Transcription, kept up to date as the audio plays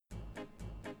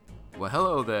Well,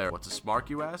 hello there. What's a smark,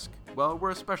 you ask? Well,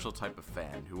 we're a special type of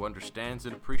fan who understands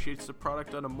and appreciates the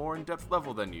product on a more in-depth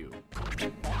level than you.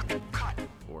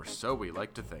 Or so we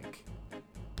like to think.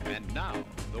 And now,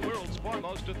 the world's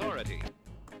foremost authority.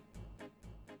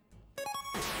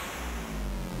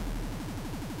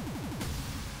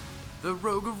 The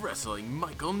Rogue of Wrestling,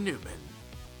 Michael Newman.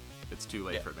 It's too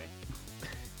late for me.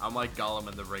 I'm like Gollum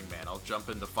in the ring, man. I'll jump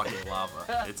into fucking lava.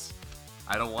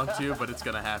 I don't want to, but it's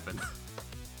gonna happen.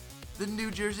 The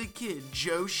New Jersey Kid,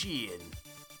 Joe Sheehan.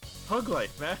 Hug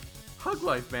Life, man. Hug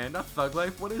Life, man, not Thug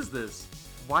Life. What is this?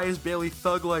 Why is Bailey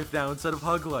Thug Life now instead of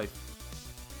Hug Life?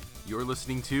 You're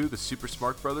listening to the Super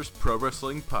Smart Brothers Pro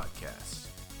Wrestling Podcast.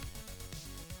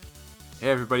 Hey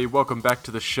everybody, welcome back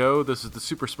to the show. This is the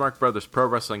Super Smart Brothers Pro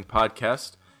Wrestling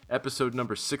Podcast, episode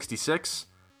number 66.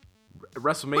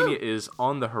 WrestleMania is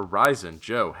on the horizon.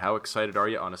 Joe, how excited are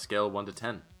you on a scale of 1 to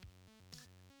 10?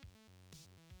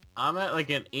 I'm at like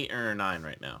an 8 or a 9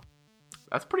 right now.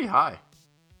 That's pretty high.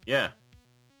 Yeah.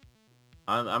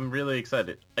 I'm really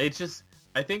excited. It's just,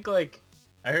 I think like,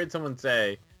 I heard someone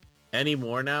say,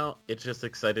 anymore now, it's just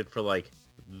excited for like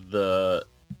the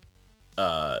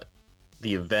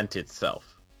event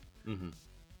itself. Mm-hmm.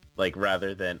 Like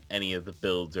rather than any of the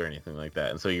builds or anything like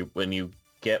that. And so when you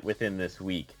get within this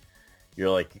week,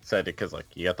 you're like excited because like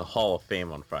you got the Hall of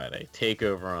Fame on Friday,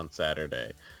 TakeOver on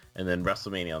Saturday, and then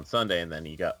WrestleMania on Sunday, and then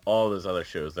you got all those other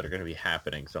shows that are going to be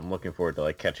happening. So I'm looking forward to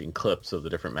like catching clips of the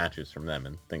different matches from them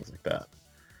and things like that.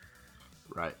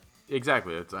 Right.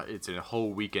 Exactly. It's a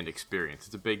whole weekend experience.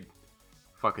 It's a big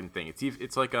fucking thing.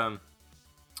 It's like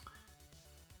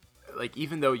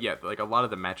even though like a lot of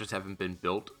the matches haven't been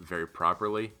built very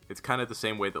properly, it's kind of the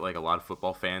same way that like a lot of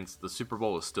football fans, the Super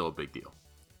Bowl is still a big deal.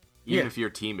 Even if your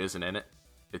team isn't in it,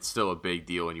 it's still a big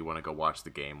deal, and you want to go watch the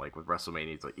game. Like with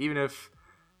WrestleMania, it's like even if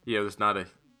there's not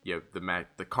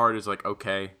the card is like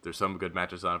okay, there's some good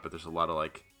matches on it, but there's a lot of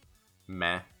like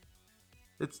meh.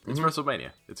 It's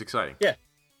WrestleMania. It's exciting. Yeah,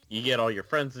 you get all your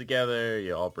friends together.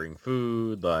 You all bring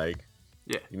food. Like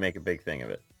you make a big thing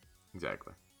of it.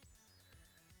 Exactly.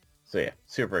 So yeah,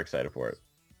 super excited for it.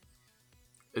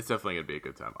 It's definitely gonna be a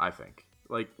good time, I think.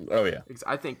 Like, oh yeah,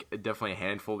 I think definitely a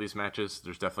handful of these matches.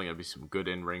 There's definitely gonna be some good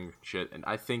in-ring shit, and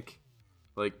I think,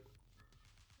 like,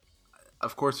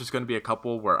 of course, there's gonna be a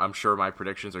couple where I'm sure my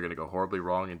predictions are gonna go horribly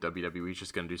wrong, and WWE's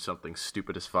just gonna do something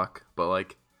stupid as fuck. But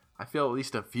like, I feel at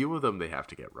least a few of them they have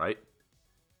to get right.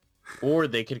 Or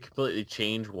they could completely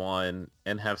change one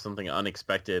and have something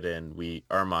unexpected, and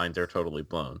our minds are totally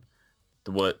blown.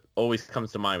 What always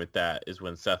comes to mind with that is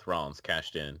when Seth Rollins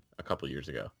cashed in a couple years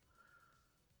ago.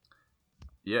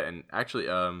 Yeah, and actually,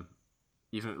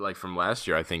 even like from last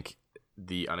year, I think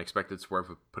the unexpected swerve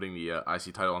of putting the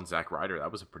IC title on Zack Ryder,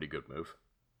 that was a pretty good move.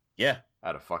 Yeah.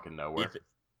 Out of fucking nowhere.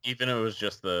 Even if it was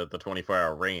just the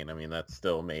 24-hour reign, I mean, that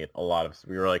still made a lot of...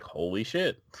 We were like, holy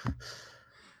shit.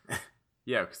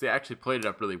 Yeah, because they actually played it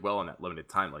up really well in that limited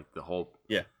time. Like, the whole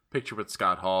picture with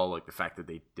Scott Hall, like, the fact that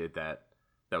they did that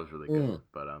was really good.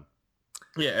 But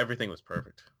yeah, everything was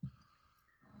perfect.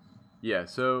 Yeah,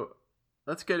 so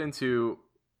let's get into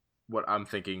what I'm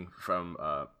thinking from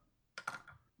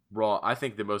Raw. I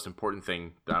think the most important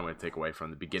thing that I'm going to take away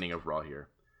from the beginning of Raw here,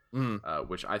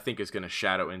 which I think is going to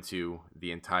shadow into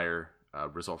the entire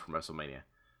result from WrestleMania.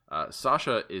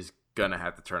 Sasha is going to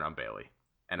have to turn on Bailey.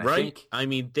 And I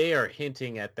mean, they are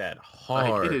hinting at that hard.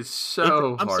 Like, it is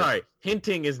so hard. I'm sorry.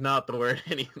 Hinting is not the word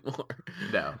anymore.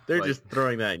 No. They're just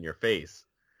throwing that in your face.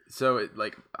 So,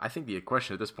 I think the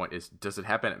question at this point is, does it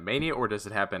happen at Mania or does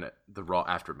it happen at the Raw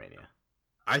after Mania?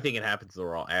 I think it happens the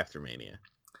Raw after Mania.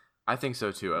 I think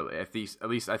so too. At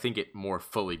least I think it more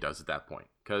fully does at that point.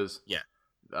 Because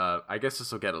I guess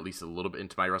this will get at least a little bit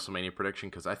into my WrestleMania prediction.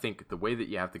 Because I think the way that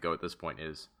you have to go at this point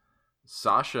is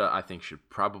Sasha, I think, should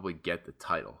probably get the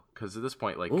title. Because at this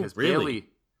point, Bailey,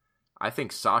 I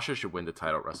think Sasha should win the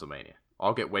title at WrestleMania.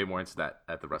 I'll get way more into that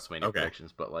at the WrestleMania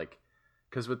predictions. But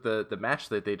because with the match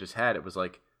that they just had, it was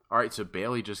like, all right, so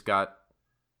Bailey just got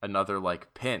another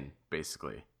pin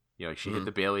basically. She hit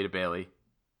the Bailey to Bailey,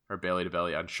 or Bailey to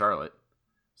Bailey on Charlotte.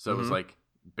 So it was like,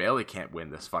 Bailey can't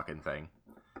win this fucking thing.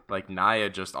 Like,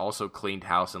 Nia just also cleaned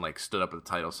house and stood up with the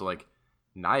title. So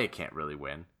Nia can't really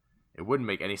win. It wouldn't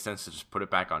make any sense to just put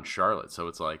it back on Charlotte. So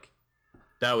it's like,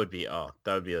 that would be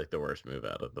like the worst move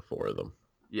out of the four of them.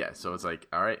 Yeah. So it's like,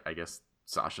 all right, I guess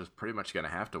Sasha's pretty much going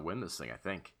to have to win this thing, I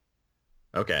think.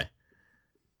 Okay.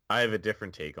 I have a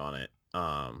different take on it.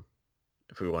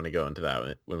 If we want to go into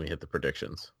that when we hit the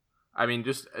predictions. I mean,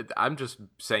 I'm just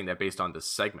saying that based on this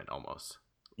segment almost.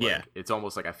 It's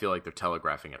almost like I feel like they're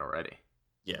telegraphing it already.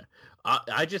 Yeah.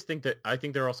 I just think I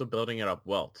think they're also building it up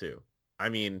well too. I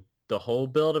mean, the whole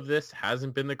build of this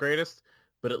hasn't been the greatest,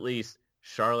 but at least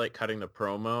Charlotte cutting the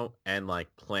promo and like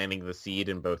planting the seed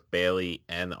in both Bayley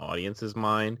and the audience's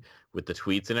mind with the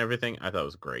tweets and everything, I thought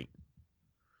was great.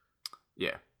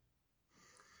 Yeah.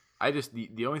 I just,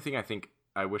 the only thing I think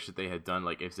I wish that they had done,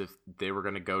 like, if they were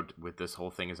going to go with this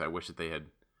whole thing, is I wish that they had,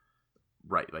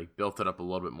 like, built it up a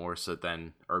little bit more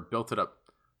or built it up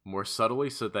more subtly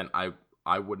so then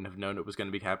I wouldn't have known it was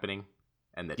going to be happening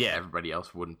and that everybody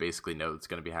else wouldn't basically know it's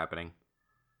going to be happening.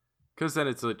 Because then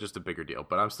it's just a bigger deal,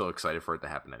 but I'm still excited for it to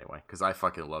happen anyway, because I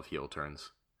fucking love heel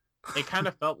turns. It kind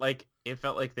of felt like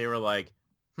they were like,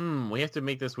 we have to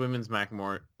make this women's match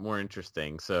more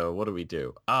interesting. So what do we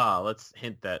do? Let's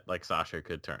hint that like Sasha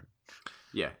could turn.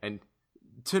 Yeah, and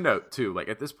to note too, like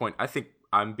at this point, I think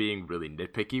I'm being really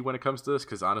nitpicky when it comes to this,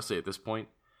 because honestly, at this point,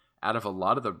 out of a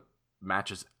lot of the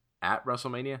matches at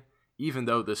WrestleMania, even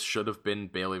though this should have been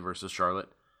Bayley versus Charlotte,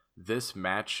 this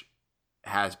match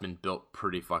has been built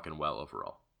pretty fucking well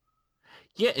overall.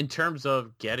 Yeah, in terms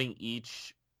of getting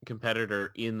each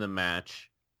competitor in the match,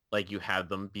 like you had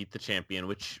them beat the champion,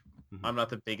 which I'm not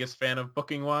the biggest fan of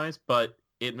booking wise, but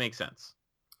it makes sense.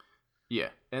 Yeah,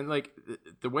 and like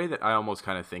the way that I almost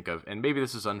kind of think of, and maybe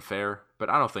this is unfair, but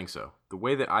I don't think so. The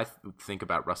way that I think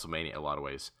about WrestleMania a lot of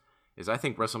ways is I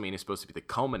think WrestleMania is supposed to be the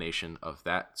culmination of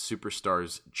that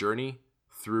superstar's journey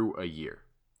through a year.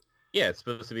 Yeah, it's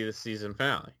supposed to be the season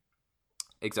finale.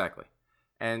 Exactly.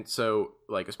 And so,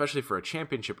 like, especially for a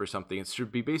championship or something, it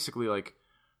should be basically like,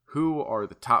 who are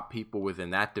the top people within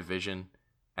that division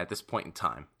at this point in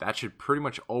time? That should pretty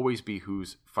much always be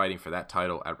who's fighting for that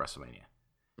title at WrestleMania.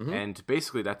 Mm-hmm. And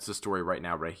basically, that's the story right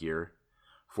now, right here,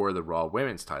 for the Raw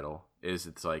Women's title, is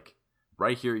it's like,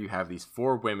 right here you have these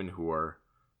 4 women who are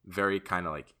very kind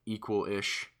of like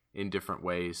equal-ish in different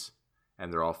ways,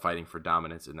 and they're all fighting for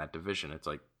dominance in that division. It's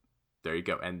like, there you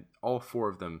go. And all 4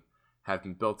 of them have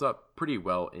been built up pretty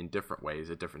well in different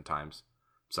ways at different times,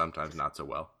 sometimes not so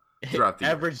well. Throughout the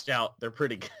averaged out, they're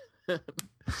pretty good.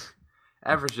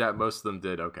 Averaged out, most of them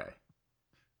did okay.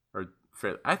 Or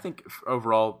fair. I think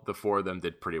overall the 4 of them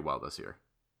did pretty well this year.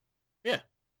 Yeah.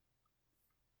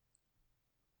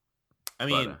 I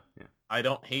mean, I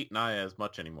don't hate Nia as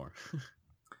much anymore.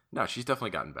 No, she's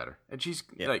definitely gotten better, and she's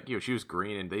like she was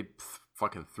green, and they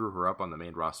fucking threw her up on the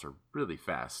main roster really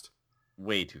fast.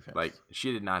 Way too fast. Like,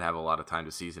 she did not have a lot of time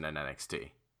to season in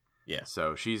NXT. Yeah.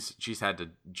 So she's had to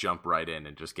jump right in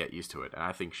and just get used to it. And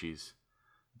I think she's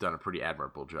done a pretty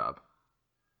admirable job.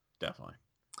 Definitely.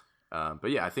 But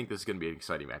yeah, I think this is going to be an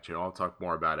exciting match. And I'll talk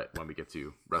more about it when we get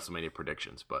to WrestleMania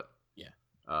predictions. But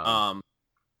yeah.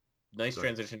 Nice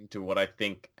transition to what I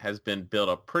think has been built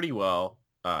up pretty well.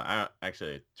 I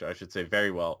should say very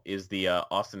well, is the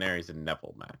Austin Aries and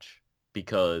Neville match.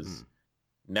 Because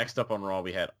next up on Raw,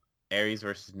 we had Aries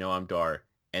versus Noam Dar,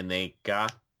 and they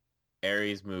got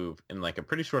Aries' move in like a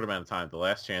pretty short amount of time, the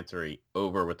last Chancery,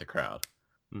 over with the crowd.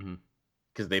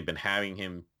 Because they've been having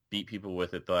him beat people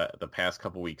with it the past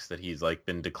couple weeks that he's like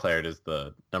been declared as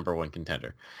the #1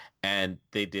 contender. And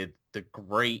they did the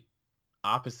great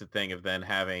opposite thing of then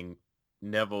having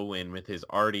Neville win with his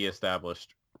already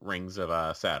established Rings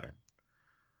of Saturn.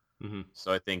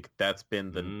 So I think that's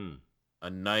been a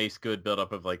nice, good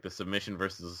build-up of like the submission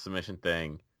versus the submission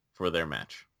thing for their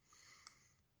match.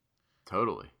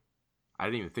 Totally. I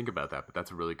didn't even think about that, but that's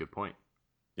a really good point.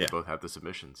 Yeah. They both have the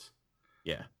submissions.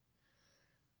 Yeah.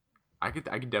 I could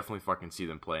definitely fucking see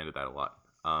them play into that a lot.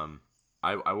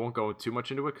 I won't go too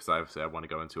much into it because obviously I want to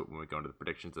go into it when we go into the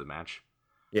predictions of the match.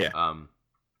 Yeah.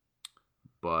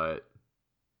 But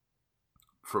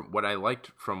from what I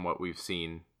liked from what we've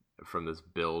seen from this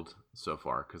build so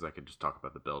far, because I could just talk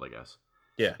about the build, I guess.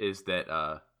 Yeah. Is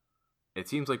that it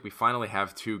seems like we finally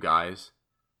have 2 guys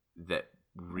that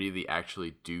really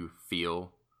actually do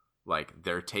feel like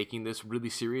they're taking this really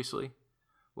seriously.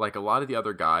 Like a lot of the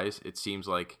other guys, it seems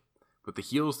like with the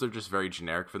heels, they're just very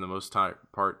generic for the most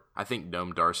part. I think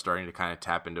Noam Dar's starting to kind of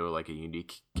tap into like a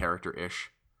unique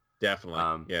character-ish.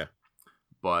 Definitely. Yeah.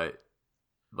 But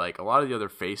like a lot of the other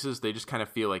faces, they just kind of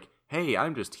feel like, hey,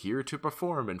 I'm just here to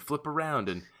perform and flip around,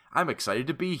 and I'm excited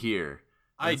to be here.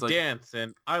 I dance,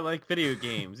 and I like video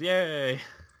games. Yay!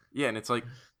 Yeah, and it's like,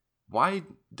 why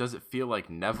does it feel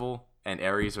like Neville and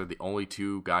Aries are the only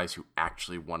 2 guys who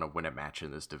actually want to win a match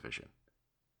in this division?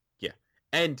 Yeah,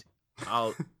 and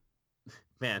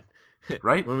man,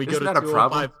 right? When we go to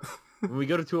 205, when we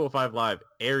go to 205 Live,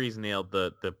 Aries nailed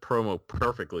the promo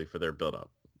perfectly for their build-up.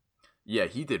 Yeah,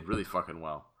 he did really fucking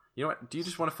well. You know what? Do you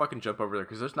just want to fucking jump over there?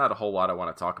 Because there's not a whole lot I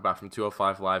want to talk about from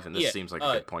 205 Live, and this seems like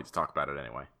a good point to talk about it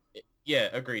anyway. Yeah,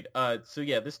 agreed. So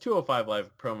yeah, this 205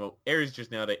 Live promo, Aries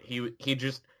just nailed it. He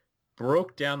just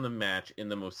broke down the match in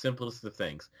the most simplest of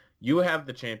things. You have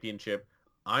the championship.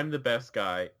 I'm the best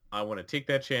guy. I want to take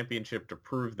that championship to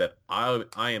prove that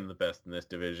I am the best in this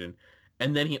division.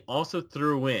 And then he also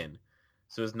threw in,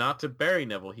 so as not to bury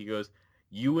Neville, he goes,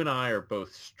 you and I are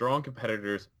both strong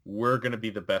competitors. We're going to be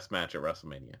the best match at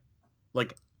WrestleMania.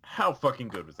 Like, how fucking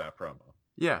good was that promo?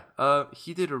 Yeah,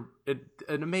 he did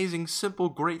an amazing, simple,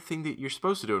 great thing that you're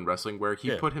supposed to do in wrestling, where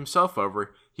he put himself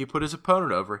over, he put his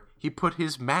opponent over, he put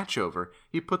his match over,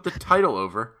 he put the title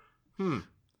over.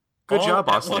 Good job,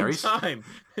 Austin Aries. One time.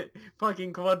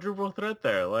 Fucking quadruple threat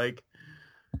there, like.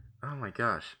 Oh my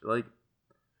gosh, like,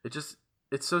 it's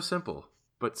so simple,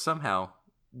 but somehow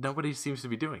nobody seems to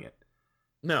be doing it.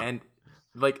 No. And,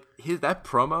 like, that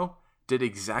promo did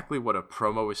exactly what a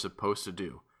promo is supposed to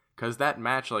do. Because that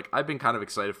match, like, I've been kind of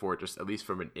excited for it, just at least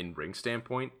from an in-ring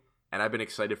standpoint, and I've been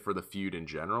excited for the feud in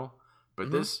general, but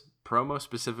this promo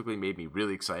specifically made me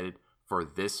really excited for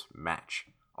this match.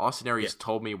 Austin Aries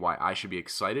told me why I should be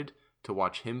excited to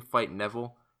watch him fight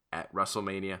Neville at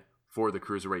WrestleMania for the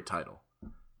Cruiserweight title.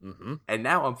 And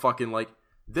now I'm fucking like,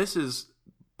 this is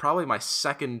probably my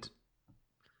second...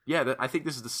 Yeah, I think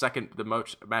this is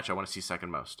the match I want to see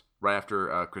second most, right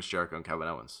after Chris Jericho and Kevin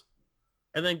Owens.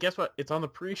 And then guess what? It's on the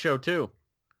pre-show too.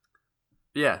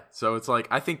 Yeah, so it's like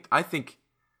I think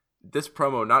this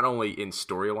promo not only in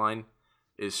storyline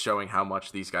is showing how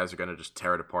much these guys are going to just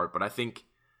tear it apart, but I think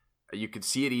you could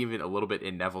see it even a little bit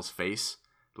in Neville's face.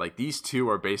 Like, these two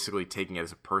are basically taking it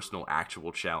as a personal,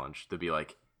 actual challenge to be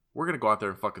like, we're going to go out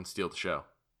there and fucking steal the show.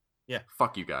 Yeah.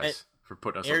 Fuck you guys for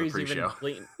putting us on the pre-show.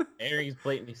 Aries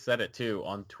blatantly said it too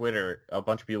on Twitter. A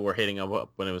bunch of people were hitting him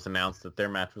up when it was announced that their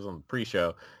match was on the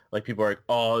pre-show. Like, people are like,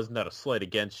 oh, isn't that a slight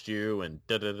against you? And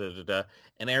da-da-da-da-da.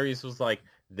 And Aries was like,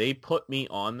 they put me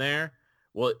on there.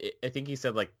 Well, I think he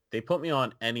said, like, they put me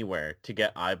on anywhere to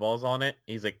get eyeballs on it.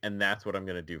 He's like, and that's what I'm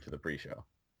going to do for the pre-show.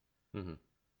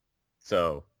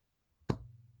 So,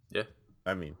 yeah.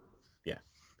 I mean, yeah.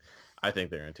 I think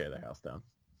they're going to tear the house down.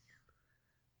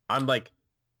 I'm like,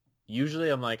 usually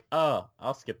I'm like, oh,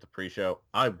 I'll skip the pre-show.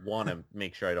 I want to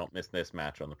make sure I don't miss this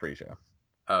match on the pre-show.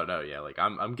 Oh, no, yeah. Like,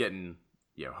 I'm getting...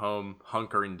 home,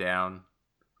 hunkering down,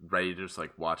 ready to just,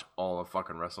 like, watch all of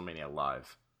fucking WrestleMania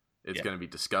live. It's going to be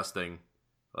disgusting.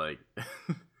 Like,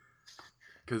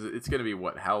 because it's going to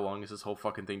be, how long is this whole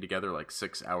fucking thing together? Like,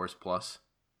 6 hours plus?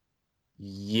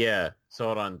 Yeah. So,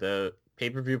 hold on. The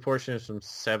pay-per-view portion is from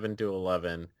 7 to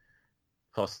 11,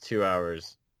 plus 2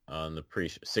 hours on the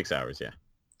pre-show. 6 hours, yeah.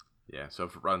 Yeah, so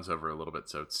if it runs over a little bit,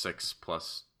 so it's 6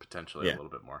 plus potentially a little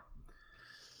bit more.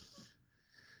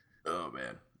 Oh,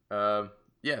 man.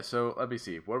 Yeah, so let me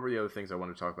see. What were the other things I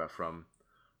wanted to talk about from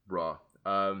Raw?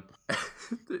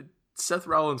 Seth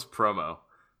Rollins promo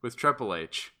with Triple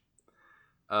H.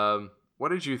 What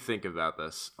did you think about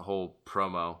this whole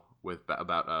promo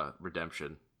about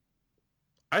Redemption?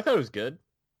 I thought it was good.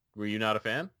 Were you not a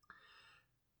fan?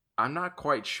 I'm not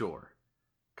quite sure.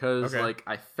 Because, like,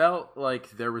 I felt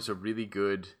like there was a really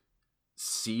good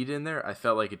seed in there. I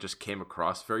felt like it just came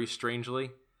across very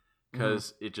strangely.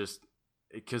 Because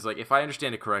Because, like, if I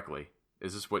understand it correctly,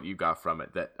 is this what you got from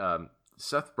it? That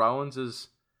Seth Rollins'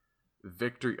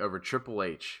 victory over Triple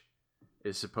H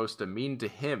is supposed to mean to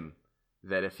him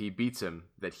that if he beats him,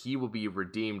 that he will be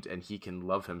redeemed and he can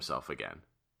love himself again.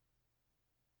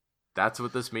 That's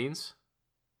what this means?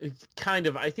 Kind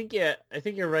of. I think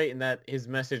you're right in that his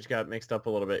message got mixed up a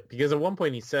little bit. Because at one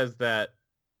point he says that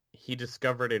he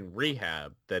discovered in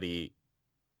rehab that he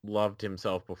loved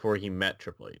himself before he met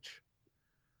Triple H.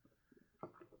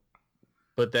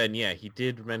 But then, yeah, he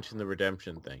did mention the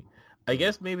redemption thing. I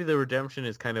guess maybe the redemption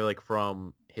is kind of like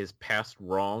from his past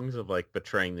wrongs of, like,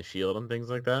 betraying the Shield and things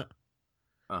like that.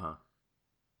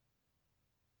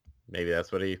 Maybe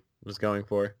that's what he was going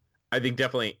for. I think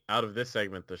definitely out of this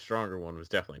segment, the stronger one was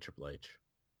definitely Triple H.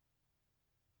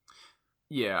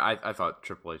 Yeah, I thought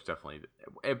Triple H definitely...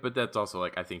 But that's also,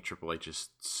 like, I think Triple H is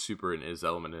super in his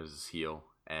element as his heel.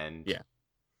 And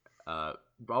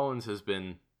Rollins has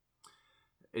been...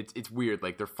 It's weird.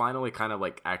 Like, they're finally kind of,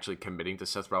 like, actually committing to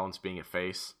Seth Rollins being a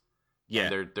face.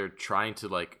 Yeah. And they're trying to,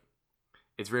 like...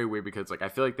 It's very weird because, like, I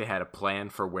feel like they had a plan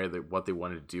for what they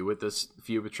wanted to do with this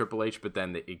feud with Triple H, but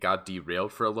then it got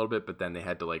derailed for a little bit, but then they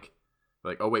had to, like,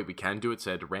 oh, wait, we can do it, so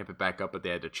they had to ramp it back up, but they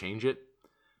had to change it.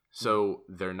 So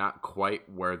they're not quite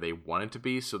where they wanted to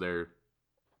be, so they're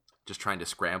just trying to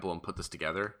scramble and put this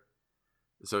together.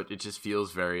 So it just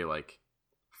feels very, like,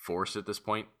 forced at this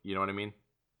point. You know what I mean?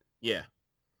 Yeah.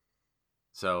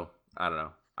 So, I don't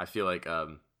know. I feel like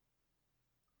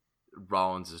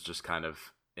Rollins is just kind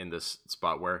of in this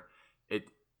spot where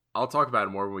I'll talk about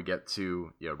it more when we get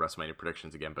to, you know, WrestleMania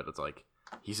predictions again, but it's like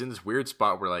he's in this weird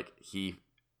spot where, like, he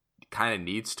kind of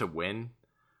needs to win,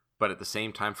 but at the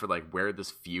same time, for like where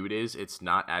this feud is, it's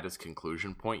not at its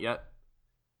conclusion point yet.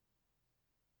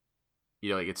 You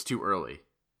know, like it's too early.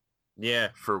 Yeah.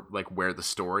 For like where the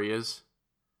story is,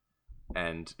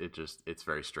 and it's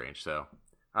very strange. So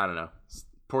I don't know.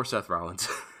 Poor Seth Rollins.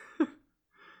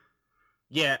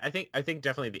 Yeah, I think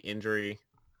definitely the injury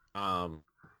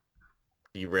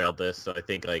derailed this. So I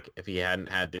think like if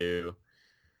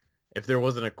there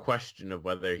wasn't a question of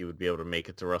whether he would be able to make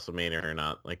it to WrestleMania or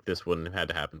not, like this wouldn't have had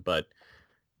to happen. But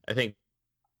I think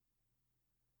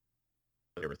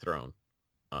they were thrown.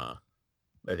 I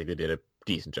think they did a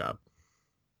decent job.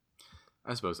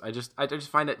 I suppose. I just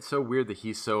find it so weird that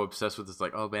he's so obsessed with this,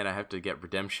 like, oh man, I have to get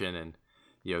redemption, and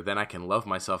you know, then I can love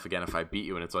myself again if I beat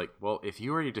you. And it's like, well, if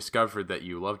you already discovered that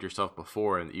you loved yourself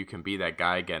before and that you can be that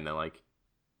guy again, then like,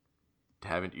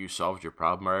 haven't you solved your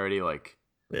problem already? Like,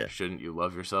 yeah. Shouldn't you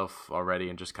love yourself already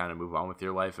and just kind of move on with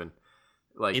your life? And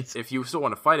like, if you still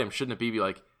want to fight him, shouldn't it be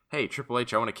like, hey, Triple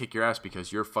H, I want to kick your ass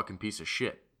because you're a fucking piece of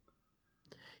shit.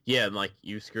 Yeah, and like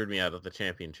you screwed me out of the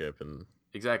championship, and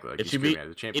exactly, like it should be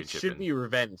the championship. It should be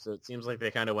revenge. So it seems like they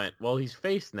kind of went, well, he's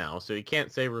face now, so he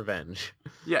can't say revenge.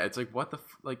 Yeah, it's like what the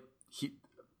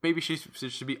maybe she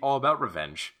should be all about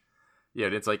revenge. Yeah,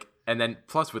 it's like, and then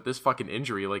plus with this fucking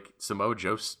injury, like Samoa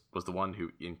Joe was the one who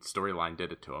in storyline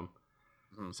did it to him,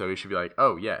 so he should be like,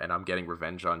 oh yeah, and I'm getting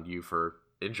revenge on you for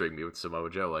injuring me with Samoa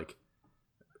Joe. Like,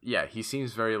 yeah, he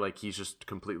seems very like he's just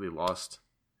completely lost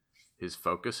his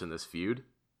focus in this feud.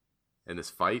 In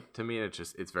this fight, to me,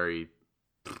 it's very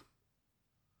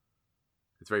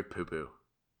poo-poo.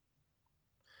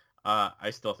 I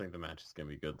still think the match is gonna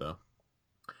be good, though.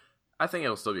 I think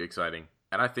it'll still be exciting,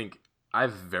 and I think I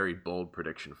have a very bold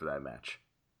prediction for that match,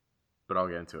 but I'll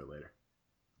get into it later.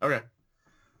 Okay.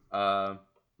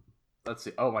 Let's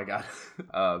see. Oh my god,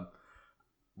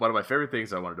 one of my favorite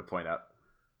things I wanted to point out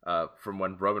from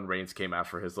when Roman Reigns came out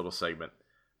for his little segment.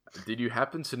 Did you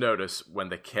happen to notice when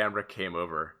the camera came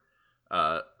over?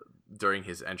 During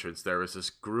his entrance, there was this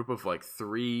group of like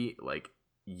three like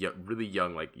really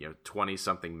young, like 20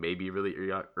 something, maybe really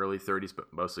early 30s,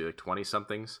 but mostly like 20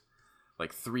 somethings,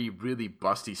 like three really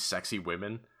busty, sexy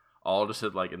women, all just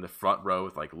had like in the front row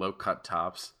with like low cut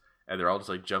tops, and they're all just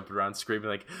like jumping around screaming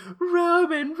like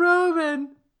Roman.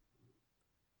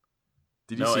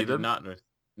 Did you see them? Did not.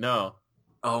 No.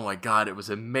 Oh my god, it was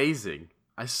amazing.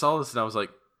 I saw this and I was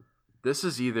like, this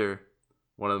is either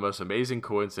one of the most amazing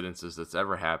coincidences that's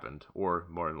ever happened, or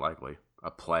more than likely,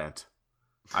 a plant,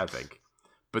 I think.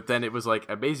 But then it was like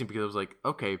amazing because I was like,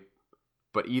 okay,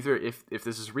 but either if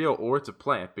this is real or it's a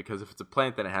plant, because if it's a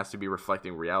plant, then it has to be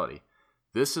reflecting reality.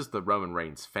 This is the Roman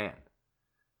Reigns fan.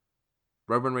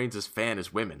 Roman Reigns' fan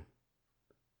is women.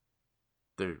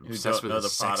 They're obsessed with his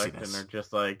sexiness. And they're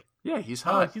just like, yeah, he's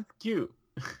hot. Oh, he's cute.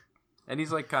 And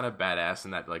he's like kind of badass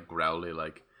in that like growly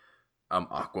like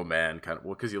Aquaman kind of,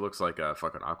 well, because he looks like a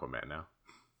fucking Aquaman now.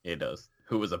 He does.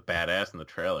 Who was a badass in the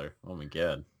trailer? Oh my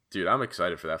god, dude, I'm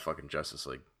excited for that fucking Justice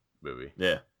League movie.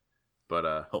 Yeah, but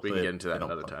hopefully we can get into that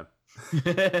another time.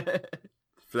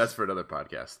 That's for another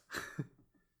podcast.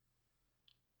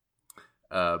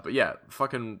 But yeah,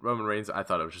 fucking Roman Reigns, I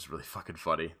thought it was just really fucking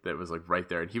funny that it was like right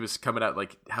there, and he was coming out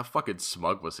like, how fucking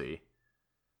smug was he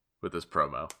with this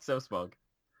promo? So smug.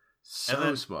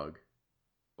 So smug.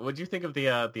 What'd you think of the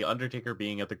Undertaker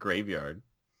being at the graveyard?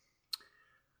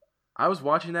 I was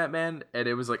watching that, man, and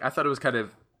it was like, I thought it was kind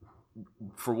of,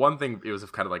 for one thing, it was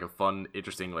kind of like a fun,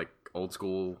 interesting, like old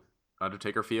school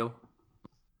Undertaker feel.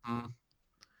 Mm.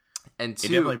 And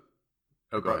two, it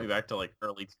brought me back to like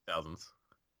early 2000s.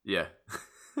 Yeah.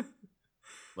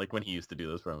 Like when he used to do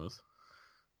those promos.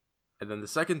 And then the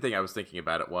second thing I was thinking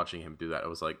about it, watching him do that, I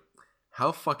was like,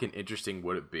 how fucking interesting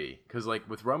would it be? Because, like,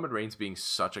 with Roman Reigns being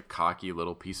such a cocky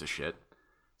little piece of shit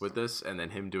with this, and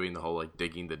then him doing the whole, like,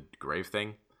 digging the grave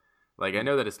thing, like, I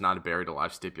know that it's not a buried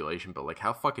alive stipulation, but, like,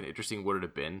 how fucking interesting would it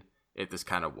have been if this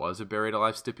kind of was a buried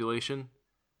alive stipulation,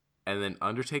 and then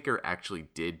Undertaker actually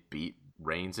did beat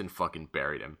Reigns and fucking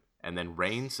buried him, and then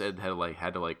Reigns had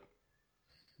to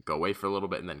go away for a little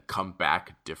bit and then come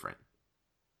back different.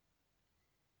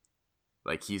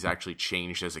 Like, he's actually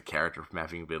changed as a character from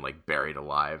having been, like, buried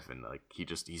alive, and, like,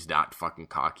 he's not fucking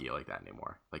cocky like that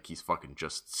anymore. Like, he's fucking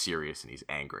just serious and he's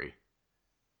angry.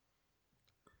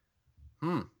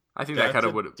 I think that kind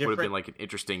of would have been, like, an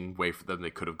interesting way for them they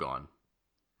could have gone.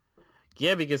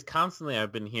 Yeah, because constantly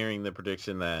I've been hearing the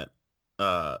prediction that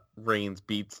Reigns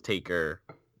beats Taker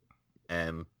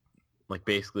and, like,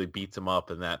 basically beats him up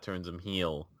and that turns him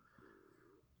heel.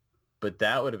 But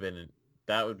that would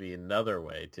be another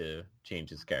way to change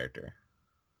his character.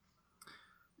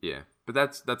 Yeah, but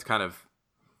that's kind of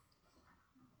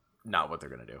not what they're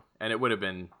gonna do, and it would have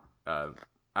been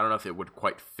I don't know if it would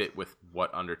quite fit with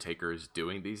what Undertaker is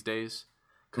doing these days,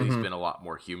 because he's been a lot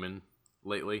more human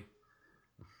lately.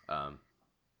 But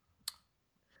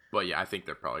yeah, I think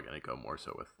they're probably going to go more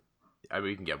so with.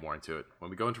 We can get more into it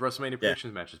when we go into WrestleMania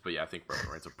predictions matches. But yeah, I think Roman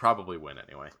Reigns will probably win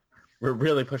anyway. We're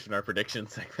really pushing our prediction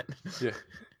segment. Yeah,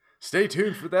 stay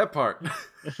tuned for that part.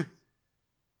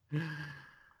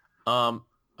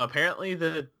 Apparently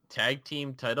the tag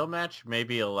team title match may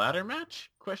be a ladder match?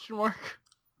 Question mark.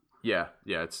 Yeah,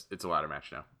 it's a ladder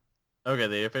match now. Okay,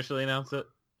 they officially announced it.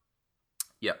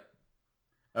 Yep.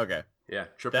 Okay. Yeah,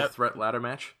 triple threat ladder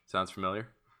match. Sounds familiar.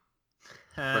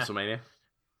 WrestleMania.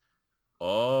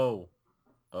 Oh,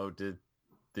 do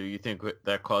you think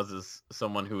that causes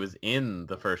someone who was in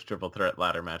the first triple threat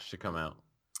ladder match to come out?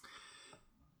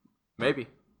 Maybe,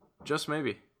 just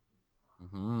maybe.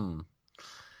 Hmm.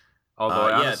 Although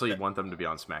I honestly want them to be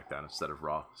on SmackDown instead of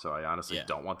Raw, so I honestly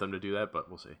don't want them to do that, but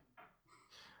we'll see.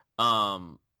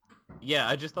 Yeah,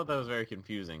 I just thought that was very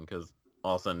confusing because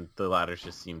all of a sudden the ladders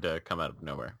just seem to come out of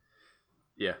nowhere.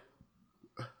 Yeah.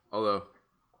 Although,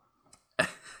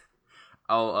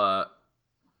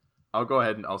 I'll go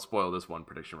ahead and I'll spoil this one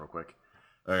prediction real quick.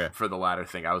 Okay. For the ladder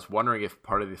thing, I was wondering if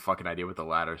part of the fucking idea with the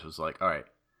ladders was like, all right,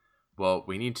 well,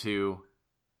 we need to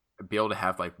be able to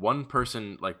have like one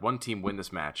person, like one team win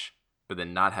this match, but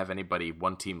then not have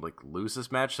one team like lose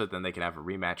this match, so then they can have a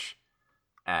rematch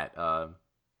at the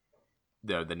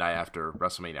night after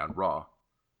WrestleMania on Raw.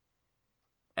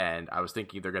 And I was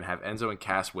thinking they're gonna have Enzo and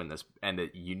Cass win this, and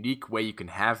the unique way you can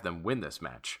have them win this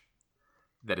match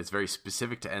that is very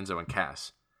specific to Enzo and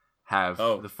Cass. Have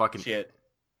the fucking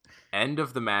end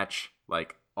of the match,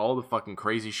 like all the fucking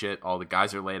crazy shit, all the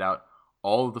guys are laid out,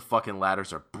 all of the fucking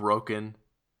ladders are broken,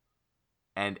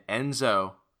 and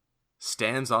Enzo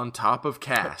stands on top of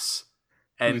Cass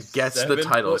and gets the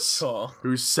titles.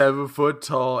 Who's 7 foot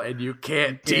tall, and you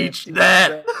can't teach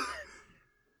that.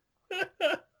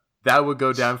 That would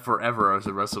go down forever as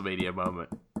a WrestleMania moment.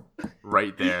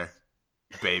 Right there,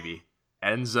 baby.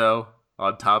 Enzo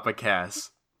on top of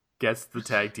Cass gets the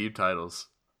tag team titles.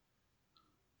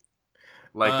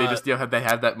 Like, they just they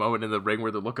have that moment in the ring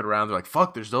where they're looking around, they're like,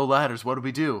 fuck, there's no ladders, what do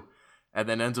we do? And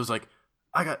then Enzo's like,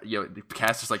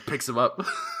 Cass just like picks him up.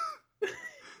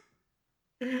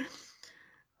 And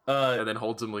then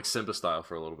holds him like Simba style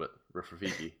for a little bit,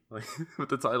 Rafiki, like with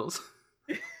the titles.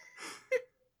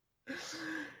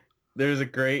 There's a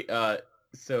great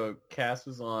so Cass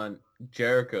was on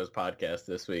Jericho's podcast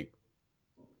this week,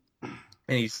 and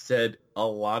he said a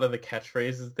lot of the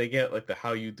catchphrases they get, like the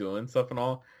 "how you doing" stuff and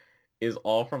all, is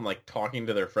all from like talking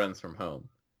to their friends from home,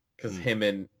 because him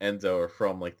and Enzo are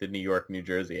from like the New York, New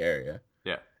Jersey area.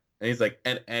 Yeah, and he's like,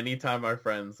 and anytime our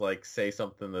friends like say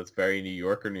something that's very New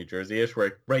York or New Jersey-ish, we're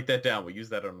like, write that down. We'll use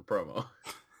that on a promo.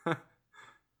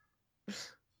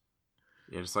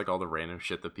 Yeah, just like all the random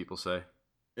shit that people say.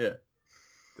 Yeah.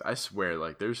 I swear,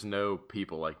 like, there's no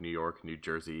people like New York, New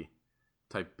Jersey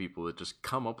type people that just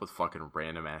come up with fucking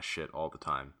random ass shit all the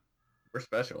time. We're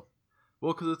special.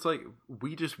 Well, because it's like,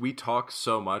 we talk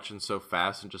so much and so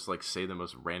fast and just, like, say the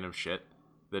most random shit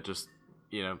that just,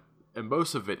 you know, and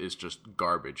most of it is just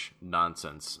garbage,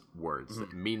 nonsense words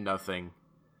that mean nothing.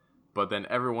 But then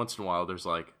every once in a while, there's,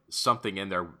 like, something in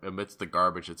there amidst the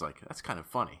garbage. It's like, that's kind of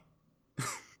funny.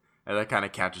 And that kind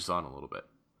of catches on a little bit.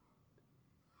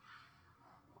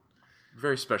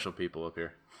 Very special people up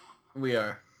here. We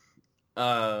are.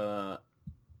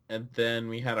 And then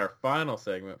we had our final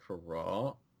segment for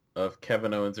Raw of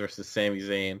Kevin Owens versus Sami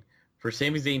Zayn. For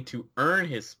Sami Zayn to earn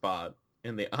his spot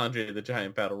in the Andre the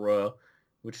Giant Battle Royal,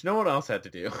 which no one else had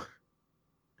to do.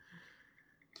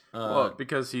 Well,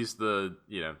 because he's the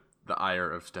ire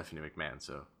of Stephanie McMahon,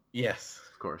 so. Yes.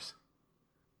 Of course.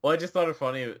 Well, I just thought it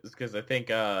funny because I think,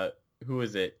 who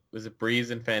was it? Was it Breeze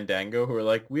and Fandango who were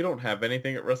like, we don't have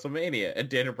anything at WrestleMania? And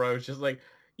Daniel Bryan was just like,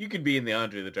 you could be in the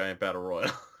Andre the Giant Battle Royal.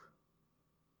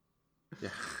 Yeah.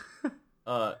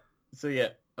 So yeah,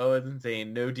 Owens and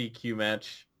Zayn, no DQ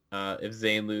match. If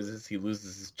Zayn loses, he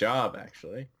loses his job,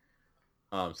 actually.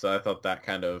 So I thought that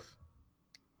kind of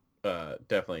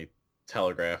definitely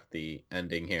telegraphed the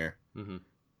ending here.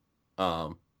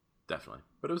 Mm-hmm. Definitely.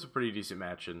 But it was a pretty decent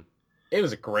match, and it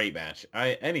was a great match.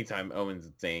 Anytime Owens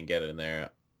and Zayn get in there,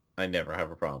 I never have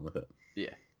a problem with it.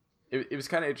 Yeah. It was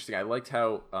kind of interesting. I liked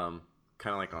how,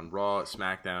 kind of like on Raw,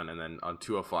 SmackDown, and then on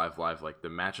 205 Live, like the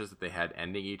matches that they had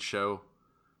ending each show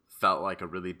felt like a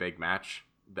really big match.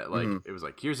 That like it was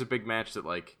like, here's a big match that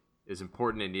like is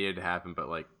important and needed to happen, but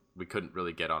like we couldn't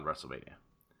really get on WrestleMania.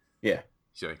 Yeah.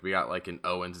 So like we got like an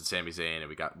Owens and Sami Zayn, and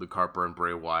we got Luke Harper and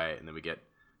Bray Wyatt, and then we get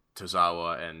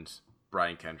Tozawa and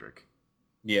Brian Kendrick.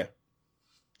 Yeah.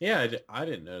 Yeah, I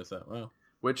didn't notice that. Wow.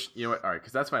 Which, you know what? All right,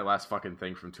 because that's my last fucking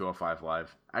thing from 205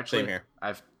 Live. Actually, Same here. I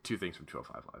have two things from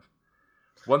 205 Live.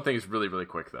 One thing is really, really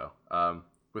quick, though.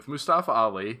 With Mustafa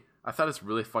Ali, I thought it's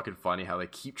really fucking funny how they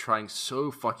keep trying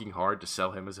so fucking hard to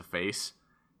sell him as a face.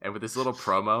 And with this little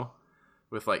promo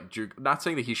with, like, Drew... Not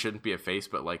saying that he shouldn't be a face,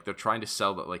 but, like, they're trying to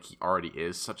sell that, like, he already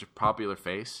is such a popular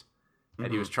face.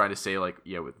 And he was trying to say, like,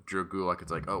 yeah, with Drew Gulak,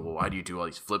 it's like, oh, well, why do you do all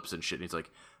these flips and shit? And he's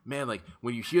like, man, like,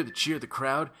 when you hear the cheer of the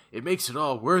crowd, it makes it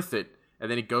all worth it. And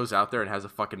then he goes out there and has a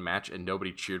fucking match, and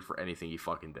nobody cheered for anything he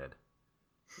fucking did.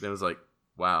 And it was like,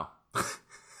 wow.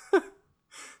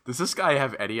 Does this guy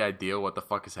have any idea what the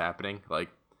fuck is happening? Like,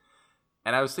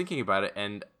 and I was thinking about it,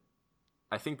 and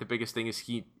I think the biggest thing is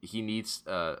he needs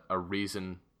a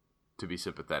reason to be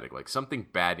sympathetic. Like, something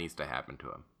bad needs to happen to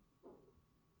him.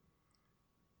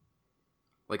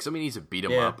 Like, somebody needs to beat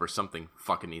him up, or something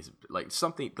fucking needs, like,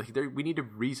 something, like, we need a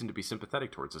reason to be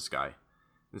sympathetic towards this guy.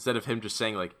 Instead of him just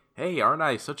saying, like, hey, aren't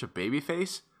I such a baby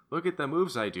face? Look at the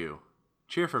moves I do.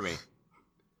 Cheer for me.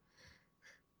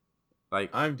 Like,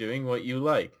 I'm doing what you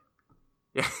like.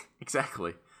 Yeah,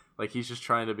 exactly. Like, he's just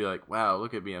trying to be like, wow,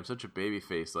 look at me. I'm such a baby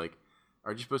face. Like,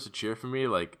 aren't you supposed to cheer for me?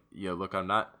 Like, look, I'm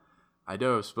not. I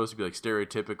know I'm supposed to be, like,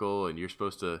 stereotypical, and you're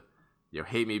supposed to,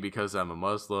 hate me because I'm a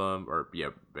Muslim, or,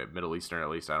 Middle Eastern, at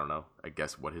least. I don't know. I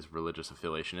guess what his religious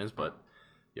affiliation is, but...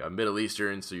 Yeah, I'm Middle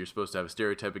Eastern, so you're supposed to have a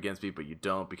stereotype against me, but you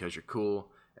don't because you're cool,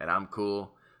 and I'm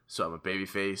cool, so I'm a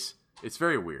babyface. It's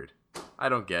very weird. I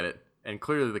don't get it, and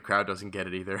clearly the crowd doesn't get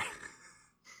it either.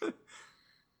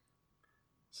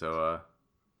 So,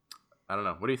 I don't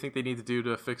know. What do you think they need to do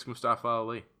to fix Mustafa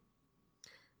Ali?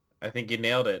 I think you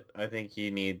nailed it. I think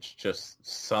he needs just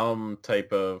some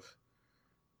type of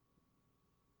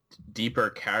deeper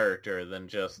character than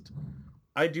just,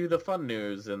 I do the fun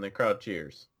news and the crowd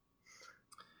cheers.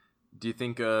 Do you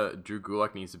think Drew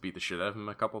Gulak needs to beat the shit out of him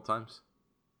a couple times?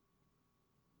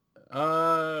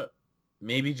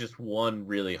 Maybe just one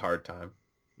really hard time.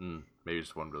 Maybe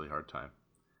just one really hard time.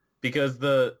 Because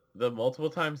the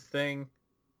multiple times thing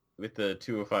with the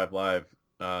 205 Live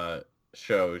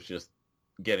show is just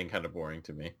getting kind of boring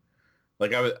to me.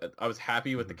 Like, I was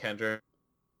happy with the Kendrick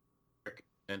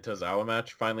and Tozawa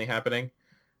match finally happening,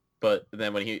 but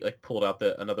then when he, like, pulled out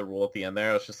another rule at the end there,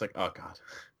 I was just like, oh god.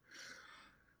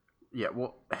 Yeah,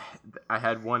 well, I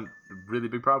had one really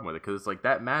big problem with it, because it's like,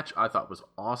 that match I thought was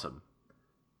awesome,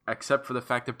 except for the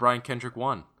fact that Brian Kendrick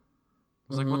won. I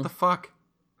was like, what the fuck?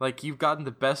 Like, you've gotten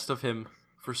the best of him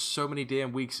for so many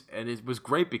damn weeks, and it was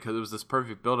great because it was this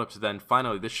perfect build-up to then,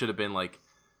 finally, this should have been like,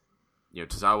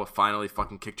 Tozawa finally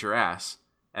fucking kicked your ass,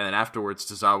 and then afterwards,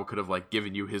 Tozawa could have, like,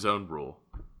 given you his own rule.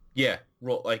 Yeah,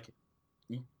 like,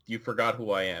 you forgot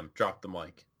who I am, drop the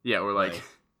mic. Yeah, or like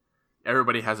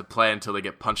everybody has a plan until they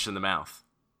get punched in the mouth.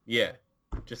 Yeah,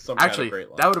 just some Actually, kind of great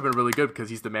line. That would have been really good because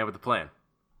he's the man with the plan.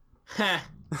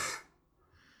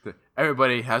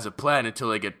 Everybody has a plan until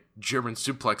they get German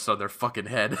suplexed on their fucking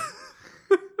head.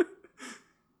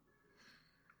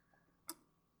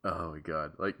 Oh my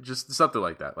god. Like, just something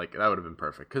like that. Like, that would have been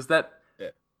perfect. Because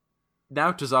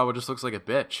now Tozawa just looks like a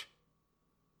bitch.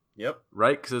 Yep.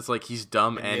 Right? Because it's like he's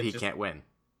dumb and he can't win.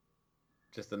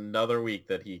 Just another week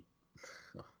that he...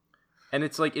 And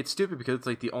it's like, it's stupid because it's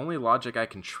like the only logic I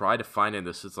can try to find in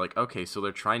this is like, okay, so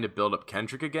they're trying to build up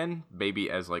Kendrick again, maybe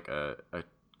as like a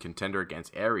contender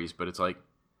against Aries, but it's like,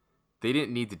 they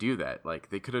didn't need to do that. Like,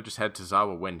 they could have just had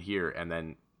Tozawa win here, and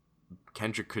then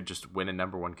Kendrick could just win a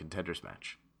number one contenders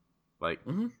match. Like,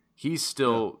 he's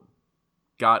still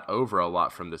got over a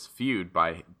lot from this feud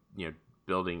by,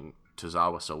 building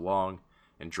Tozawa so long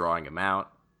and drawing him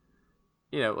out.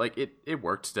 Like, it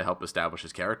worked to help establish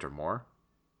his character more.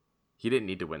 He didn't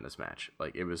need to win this match.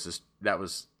 Like, it was just, that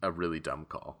was a really dumb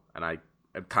call. And I'm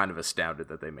kind of astounded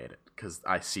that they made it, because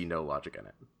I see no logic in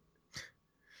it.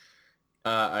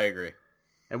 I agree.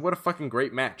 And what a fucking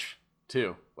great match,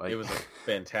 too. Like, it was a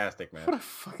fantastic match. What a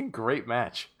fucking great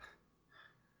match.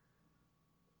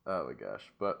 Oh my gosh.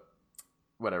 But,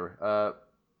 whatever.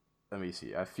 Let me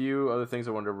see. A few other things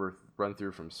I wanted to run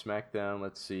through from SmackDown.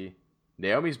 Let's see.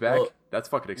 Naomi's back. Well, that's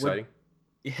fucking exciting.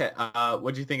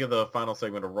 What'd you think of the final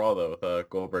segment of Raw, though, with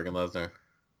Goldberg and Lesnar?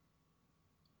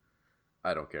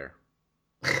 I don't care.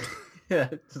 Yeah,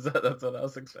 that's what I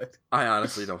was expecting. I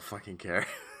honestly don't fucking care.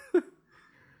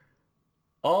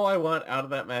 All I want out of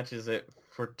that match is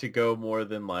to go more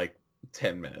than,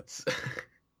 10 minutes.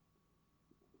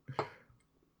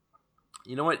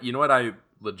 You know what? You know what I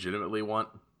legitimately want?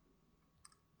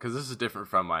 Because this is different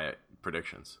from my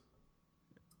predictions.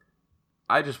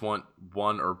 I just want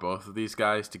one or both of these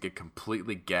guys to get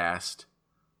completely gassed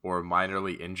or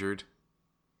minorly injured,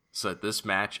 so that this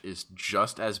match is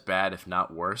just as bad, if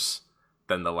not worse,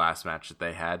 than the last match that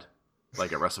they had,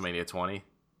 like at WrestleMania 20.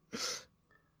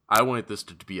 I wanted this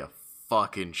to be a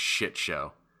fucking shit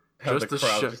show. Have just the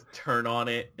crowd just turn on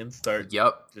it and start.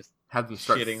 Yep. Just have them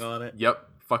start shitting on it. Yep.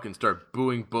 Fucking start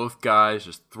booing both guys,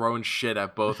 just throwing shit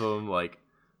at both of them. Like,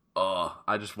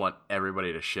 I just want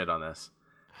everybody to shit on this,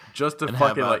 just to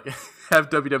fucking have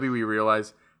WWE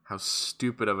realize how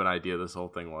stupid of an idea this whole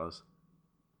thing was.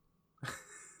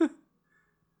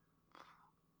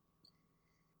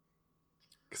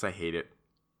 Because I hate it.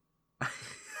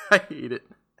 I hate it.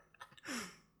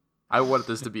 I want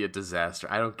this to be a disaster.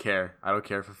 I don't care. I don't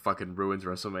care if it fucking ruins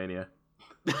WrestleMania.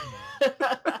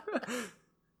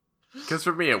 Because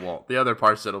for me, it won't. The other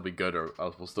parts that'll be good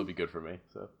will still be good for me.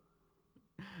 So,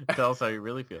 tell us how you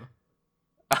really feel.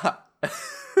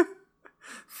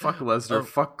 Fuck Lesnar.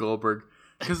 Fuck Goldberg.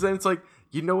 Because then it's like,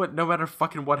 you know what? No matter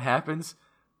fucking what happens,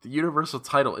 the Universal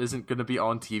title isn't going to be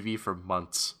on TV for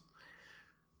months.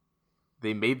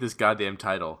 They made this goddamn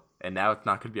title, and now it's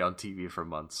not going to be on TV for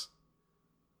months.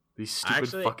 These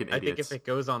stupid fucking idiots. I think if it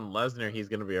goes on Lesnar, he's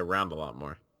going to be around a lot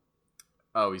more.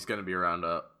 Oh, he's going to be around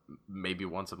maybe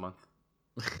once a month.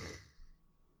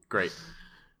 Great.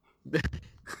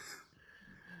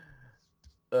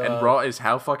 And Raw is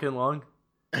how fucking long?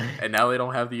 And now they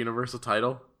don't have the Universal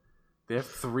title? They have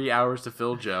 3 hours to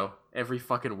fill, Joe, every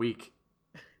fucking week.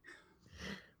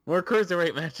 More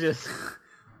cruiserweight matches.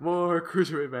 More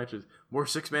cruiserweight matches. More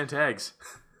 6-man tags.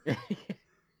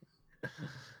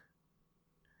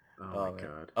 Oh my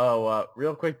god. Oh,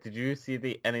 real quick, did you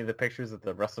see any of the pictures of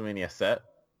the WrestleMania set?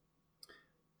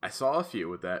 I saw a few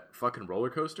with that fucking roller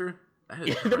coaster. That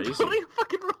is crazy. They're building a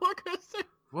fucking roller coaster.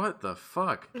 What the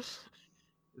fuck?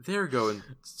 They're going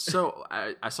so.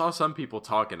 I saw some people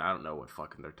talking. I don't know what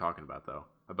fucking they're talking about though.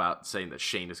 About saying that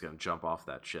Shane is gonna jump off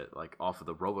that shit, like off of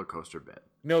the roller coaster bit.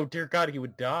 No, dear God, he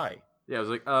would die. Yeah, I was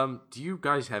like, do you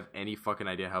guys have any fucking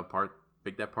idea how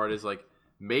big that part is? Like,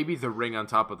 maybe the ring on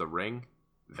top of the ring.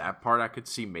 That part I could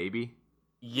see maybe.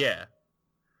 Yeah.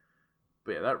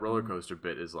 But yeah, that roller coaster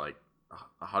bit is like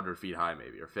 100 feet high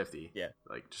maybe, or 50. Yeah.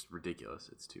 Like, just ridiculous.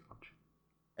 It's too much.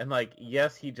 And like,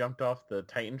 yes, he jumped off the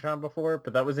Titantron before,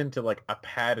 but that was into like a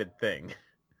padded thing.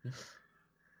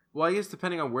 Well, I guess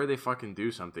depending on where they fucking do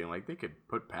something, like they could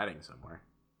put padding somewhere.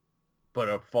 But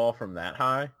a fall from that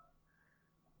high?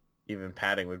 Even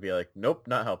padding would be like, nope,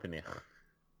 not helping you.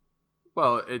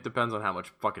 Well, it depends on how much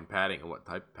fucking padding and what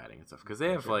type of padding and stuff. Because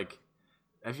they have, like...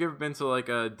 Have you ever been to, like,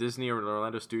 Disney or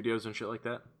Orlando Studios and shit like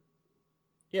that?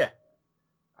 Yeah.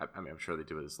 I mean, I'm sure they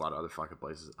do it. There's a lot of other fucking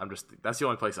places. That's the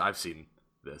only place I've seen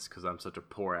this, because I'm such a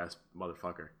poor-ass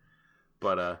motherfucker.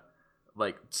 But,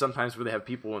 like, sometimes where they have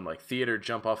people in, like, theater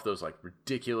jump off those, like,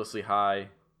 ridiculously high...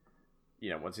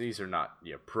 You know, once these are not,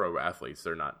 pro athletes.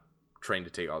 They're not trained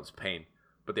to take all this pain.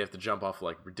 But they have to jump off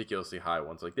like ridiculously high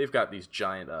ones. Like they've got these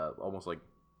giant, almost like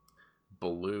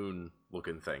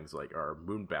balloon-looking things, like or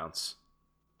moon bounce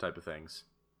type of things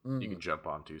you can jump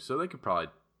onto. So they could probably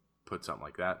put something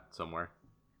like that somewhere.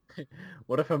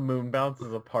 What if a moon bounce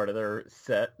is a part of their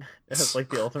set? It's like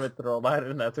the ultimate throw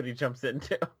ladder, and that's what he jumps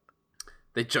into.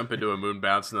 They jump into a moon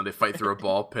bounce and then they fight through a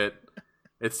ball pit.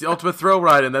 It's the ultimate throw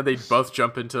ride, and then they both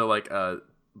jump into like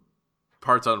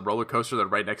parts on a roller coaster that are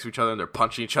right next to each other, and they're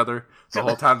punching each other the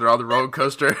whole time they're on the roller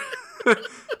coaster.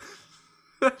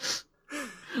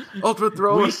 Ultimate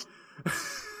throw. It's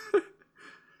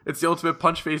the ultimate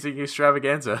punch facing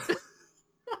extravaganza.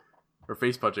 Or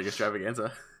face punching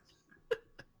extravaganza.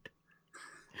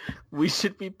 We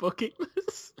should be booking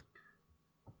this.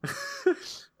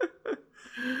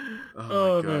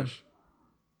 Oh my gosh.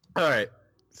 Man. Alright,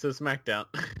 so SmackDown.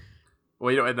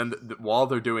 Well, and then while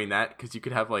they're doing that, because you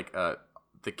could have like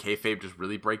the kayfabe just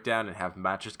really break down and have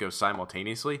matches go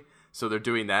simultaneously. So they're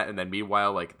doing that, and then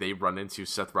meanwhile, like they run into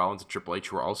Seth Rollins and Triple H,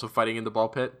 who are also fighting in the ball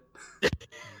pit.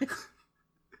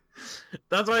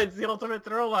 That's why it's the ultimate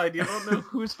throw line. You don't know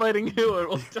who's fighting who at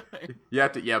what time. You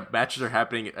have to, matches are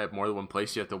happening at more than one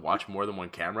place. You have to watch more than one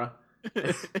camera.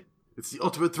 It's the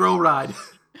ultimate throw ride.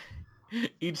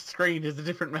 Each screen is a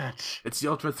different match. It's the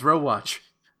ultimate throw watch.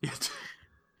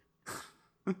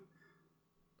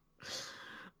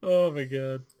 Oh my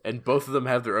god. And both of them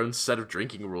have their own set of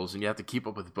drinking rules, and you have to keep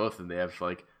up with both. And they have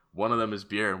like one of them is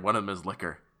beer and one of them is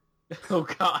liquor. Oh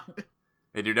god.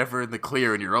 And you're never in the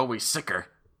clear, and you're always sicker.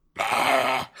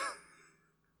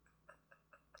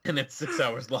 And it's 6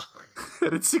 hours long.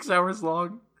 And it's 6 hours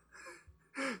long.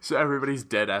 So everybody's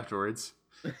dead afterwards.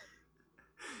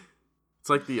 It's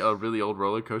like the really old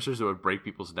roller coasters that would break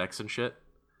people's necks and shit.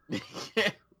 Yeah.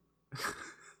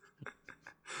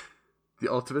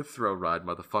 The ultimate throw ride,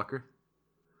 motherfucker.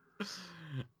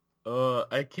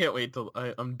 I can't wait till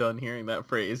I'm done hearing that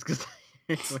phrase, because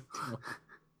I hear it too much.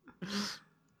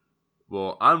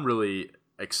 Well, I'm really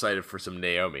excited for some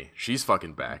Naomi. She's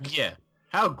fucking back. Yeah.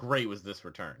 How great was this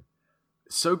return?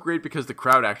 So great because the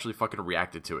crowd actually fucking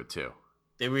reacted to it too.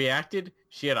 They reacted.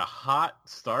 She had a hot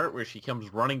start where she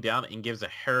comes running down and gives a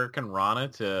Hurricane Rana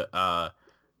to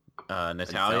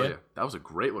Natalya. That was a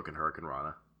great looking Hurricane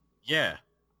Rana. Yeah.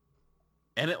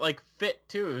 And it like fit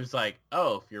too. It was like,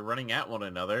 oh, if you're running at one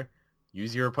another,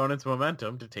 use your opponent's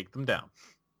momentum to take them down.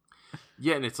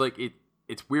 Yeah, and it's like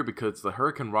it's weird because the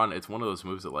Hurricane Rana, it's one of those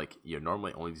moves that like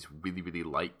normally only these really, really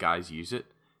light guys use it.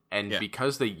 And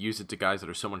because they use it to guys that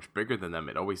are so much bigger than them,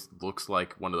 it always looks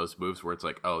like one of those moves where it's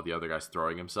like, oh, the other guy's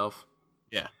throwing himself.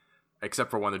 Yeah.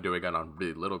 Except for when they're doing it on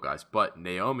really little guys. But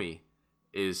Naomi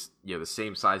is the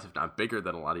same size, if not bigger,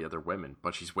 than a lot of the other women.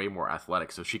 But she's way more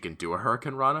athletic, so she can do a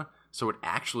Hurricane Rana. So it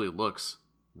actually looks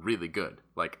really good.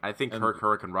 Like, I think her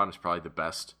Hurricane Rana is probably the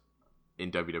best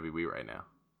in WWE right now.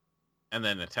 And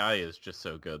then Natalya is just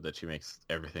so good that she makes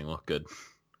everything look good.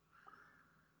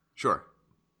 Sure.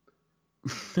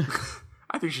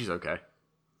 I think she's okay.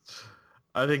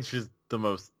 I think she's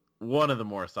one of the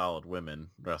more solid women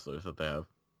wrestlers that they have.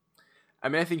 I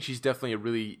mean, I think she's definitely a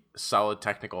really solid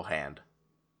technical hand.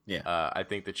 Yeah. I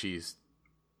think that she's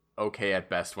okay at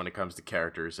best when it comes to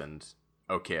characters and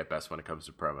okay at best when it comes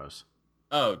to promos.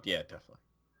 Oh, yeah, definitely.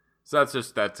 So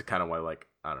that's kind of why, like,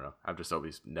 I don't know. I've just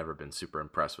always never been super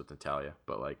impressed with Natalya,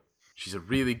 but like, she's a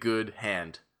really good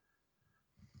hand.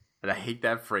 And I hate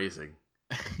that phrasing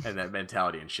and that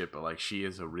mentality and shit, but like, she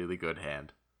is a really good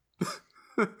hand.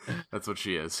 That's what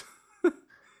she is.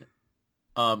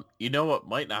 You know what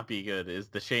might not be good is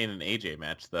the Shane and AJ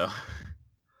match, though.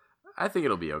 I think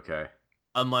it'll be okay.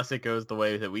 Unless it goes the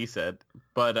way that we said.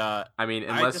 But, I mean,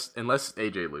 unless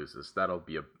AJ loses, that'll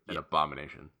be an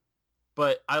abomination.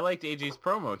 But I liked AJ's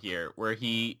promo here, where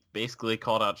he basically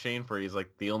called out Shane for, he's like,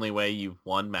 the only way you've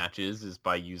won matches is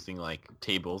by using, like,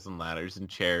 tables and ladders and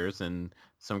chairs and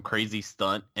some crazy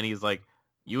stunt. And he's like,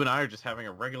 you and I are just having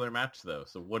a regular match, though,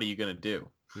 so what are you going to do?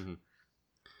 Mm-hmm.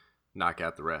 Knock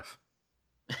out the ref.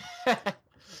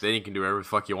 Then you can do whatever the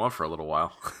fuck you want for a little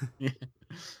while. And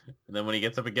then when he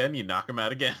gets up again, you knock him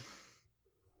out again.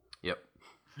 Yep.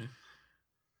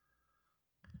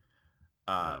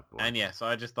 And yeah, so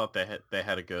I just thought they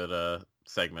had a good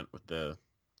segment with the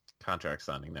contract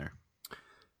signing there.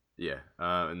 Yeah,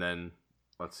 and then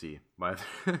let's see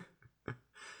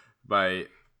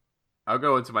I'll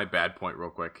go into my bad point real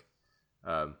quick.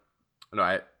 My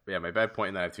bad point,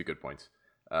 and then I have two good points.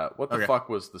 What the fuck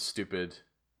was the stupid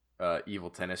evil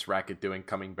tennis racket doing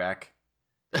coming back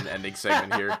in the ending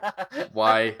segment here?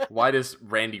 Why does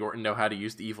Randy Orton know how to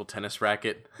use the evil tennis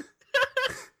racket?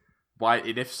 Why,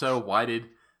 and if so, why did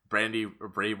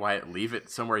Bray Wyatt leave it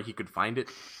somewhere he could find it?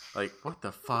 Like, what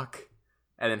the fuck?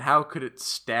 And then how could it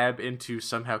stab into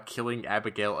somehow killing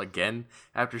Abigail again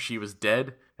after she was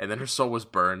dead, and then her soul was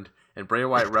burned, and Bray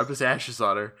Wyatt rubbed his ashes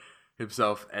on her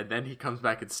himself, and then he comes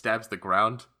back and stabs the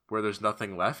ground where there's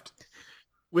nothing left?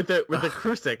 With the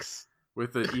crucifix.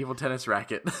 With the evil tennis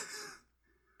racket.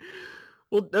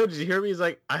 Well, no, did you hear me? He's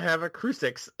like, I have a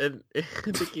crucifix, and I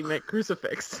think he meant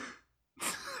crucifix.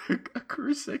 A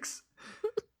crucifix?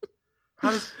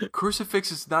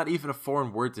 Crucifix is not even a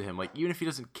foreign word to him. Like, even if he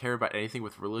doesn't care about anything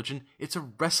with religion, it's a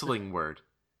wrestling word.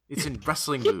 It's in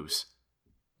wrestling moves.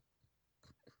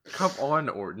 Come on,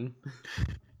 Orton.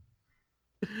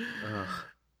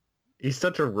 He's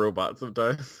such a robot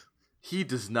sometimes. He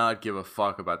does not give a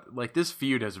fuck about... Like, this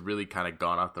feud has really kind of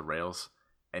gone off the rails.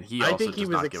 And I think he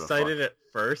was excited at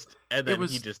first, and then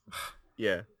he just...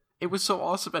 Yeah. It was so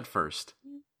awesome at first.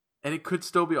 And it could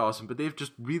still be awesome, but they've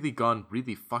just really gone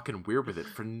really fucking weird with it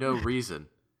for no reason.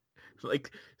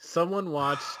 Like, someone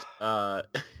watched,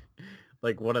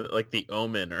 like, one of, like, The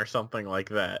Omen or something like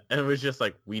that, and it was just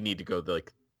like, we need to go,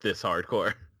 like, this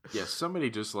hardcore. Yeah, somebody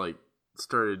just, like,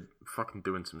 started fucking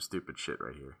doing some stupid shit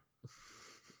right here.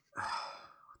 What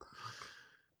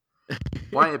the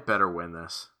fuck? Wyatt better win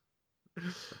this.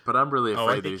 But I'm really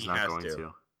afraid that he's not going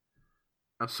to.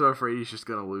 I'm so afraid he's just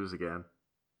going to lose again.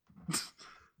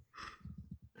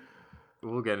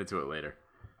 We'll get into it later.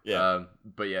 Yeah.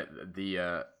 But yeah,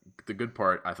 the good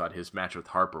part, I thought his match with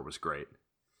Harper was great.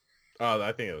 Oh,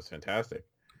 I think it was fantastic.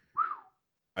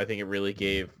 I think it really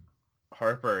gave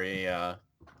Harper a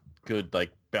good,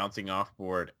 like, bouncing off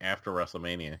board after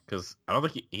WrestleMania, because I don't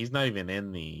think he's not even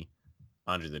in the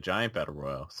Andre the Giant Battle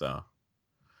Royal, so.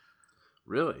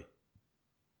 Really?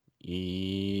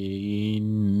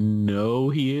 No,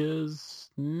 he is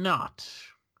not.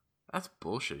 That's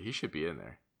bullshit. He should be in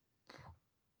there.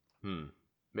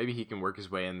 Maybe he can work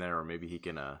his way in there, or maybe he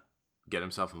can get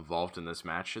himself involved in this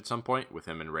match at some point with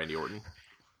him and Randy Orton.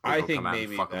 I think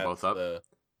maybe that's both up.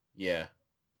 Yeah.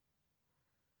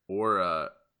 Or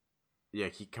yeah,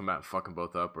 he come out and fuck them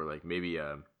both up, or like maybe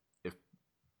if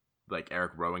like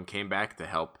Eric Rowan came back to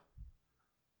help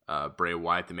Bray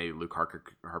Wyatt, then maybe Luke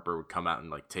Harper would come out and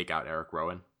like take out Eric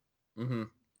Rowan. Mm-hmm.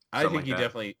 I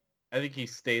think I think he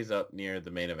stays up near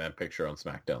the main event picture on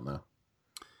SmackDown though.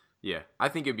 Yeah, I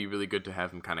think it'd be really good to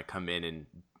have him kind of come in and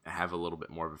have a little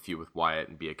bit more of a feud with Wyatt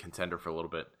and be a contender for a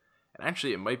little bit. And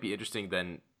actually, it might be interesting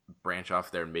then branch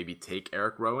off there and maybe take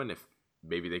Eric Rowan if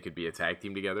maybe they could be a tag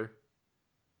team together.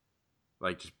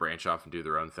 Like, just branch off and do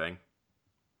their own thing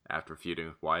after feuding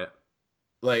with Wyatt.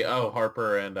 Like,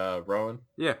 Harper and Rowan?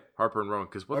 Yeah, Harper and Rowan.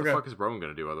 Because what the fuck is Rowan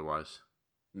going to do otherwise?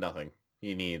 Nothing.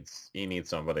 He needs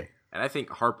somebody. And I think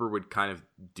Harper would kind of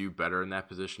do better in that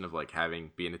position of, like,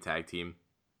 being a tag team.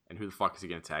 And who the fuck is he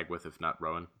going to tag with if not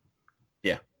Rowan?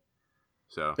 Yeah.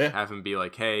 So, have him be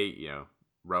like, hey,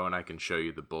 Rowan, I can show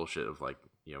you the bullshit of, like,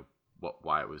 what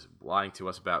Wyatt was lying to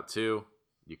us about, too.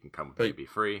 You can come with me, be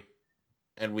free.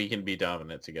 And we can be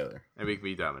dominant together.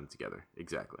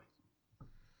 Exactly.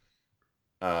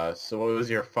 So what was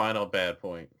your final bad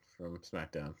point from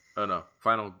SmackDown? Oh, no.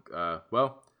 Final,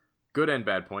 good and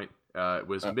bad point. It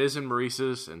was Miz and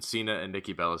Maurice's and Cena and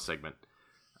Nikki Bella's segment.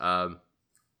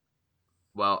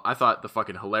 Well, I thought the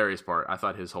fucking hilarious part, I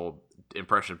thought his whole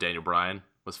impression of Daniel Bryan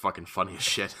was fucking funny as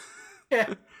shit.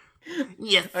 Yeah.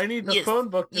 Yes. I need the phone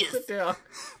book to sit down.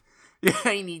 Yeah,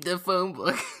 I need the phone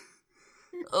book.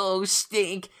 Oh,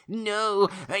 Stink. No,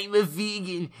 I'm a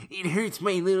vegan. It hurts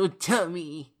my little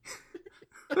tummy.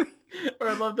 Or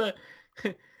I love that.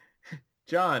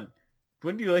 John,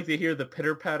 wouldn't you like to hear the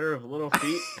pitter-patter of little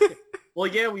feet? Well,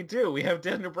 yeah, we do. We have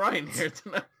Daniel Bryan here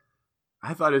tonight.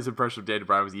 I thought his impression of Daniel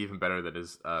Bryan was even better than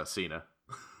his Cena.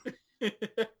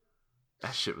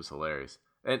 That shit was hilarious.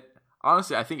 And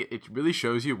honestly, I think it really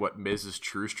shows you what Miz's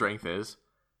true strength is.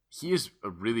 He is a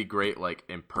really great, like,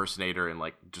 impersonator and,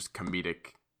 like, just comedic,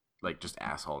 like, just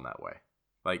asshole in that way.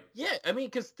 Like, yeah, I mean,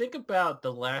 because think about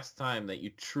the last time that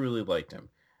you truly liked him.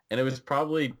 And it was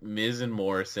probably Miz and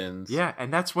Morrison's. Yeah,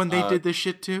 and that's when they did this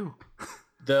shit, too.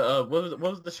 What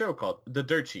was the show called? The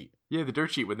Dirt Sheet. Yeah, The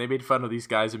Dirt Sheet, when they made fun of these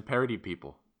guys and parodied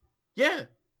people. Yeah,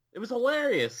 it was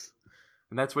hilarious.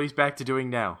 And that's what he's back to doing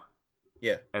now.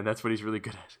 Yeah. And that's what he's really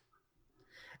good at.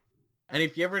 And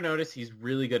if you ever notice, he's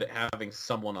really good at having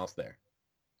someone else there.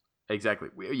 Exactly.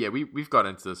 We've got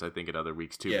into this, I think, in other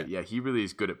weeks, too. Yeah. But yeah, he really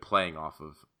is good at playing off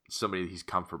of somebody that he's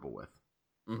comfortable with.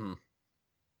 Mm-hmm.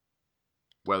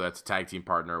 Whether that's a tag team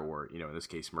partner or, in this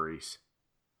case, Maurice.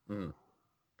 Mm-hmm.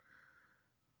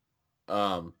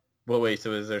 Well, wait,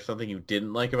 so is there something you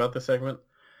didn't like about the segment?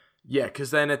 Yeah,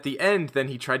 because then at the end, then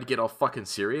he tried to get all fucking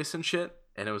serious and shit.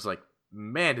 And it was like,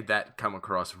 man, did that come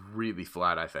across really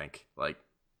flat, I think. Like,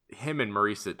 him and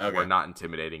Maurice were not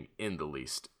intimidating in the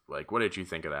least. Like, what did you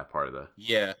think of that part of the...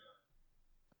 Yeah.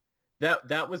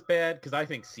 That was bad, because I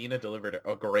think Cena delivered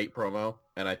a great promo,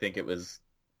 and I think it was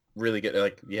really good.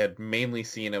 Like, you had mainly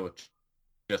Cena with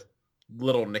just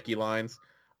little Nikki lines.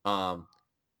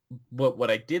 But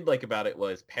what I did like about it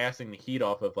was passing the heat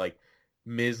off of, like,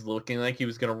 Miz looking like he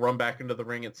was going to run back into the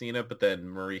ring at Cena, but then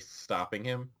Maurice stopping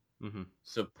him. Mm-hmm.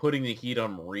 So putting the heat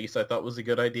on Maurice, I thought was a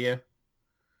good idea.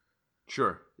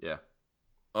 Sure, yeah.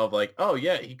 Of like, oh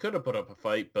yeah, he could have put up a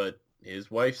fight, but his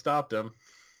wife stopped him.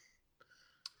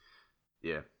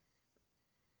 Yeah.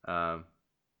 But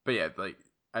yeah, like,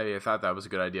 I thought that was a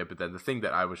good idea, but then the thing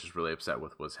that I was just really upset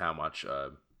with was how much,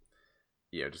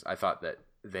 I thought that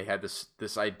they had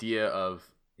this idea of,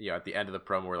 at the end of the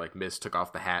promo where, like, Miz took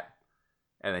off the hat,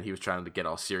 and then he was trying to get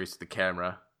all serious to the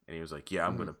camera, and he was like, yeah,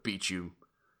 I'm going to beat you,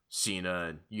 Cena,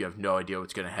 and you have no idea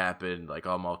what's going to happen, like,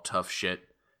 I'm all tough shit.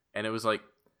 And it was like,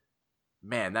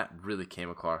 man, that really came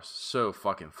across so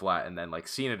fucking flat. And then, like,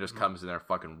 Cena just comes in there,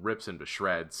 fucking rips him to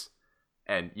shreds.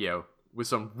 And, with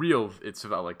some real, it's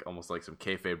about, like, almost like some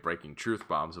kayfabe breaking truth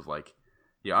bombs of, like,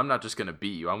 I'm not just going to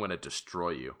beat you, I'm going to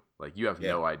destroy you. Like, you have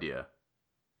no idea.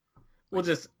 Well,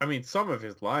 some of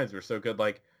his lines were so good.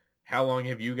 Like, how long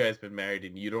have you guys been married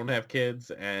and you don't have kids?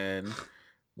 And,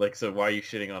 like, so why are you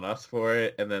shitting on us for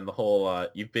it? And then the whole,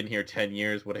 you've been here 10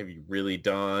 years, what have you really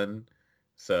done?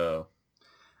 So,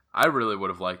 I really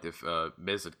would have liked if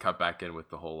Miz had cut back in with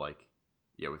the whole, like,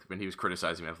 when he was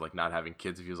criticizing him for, like, not having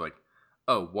kids, if he was like,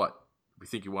 oh, what? We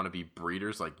think you want to be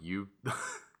breeders? Like, you?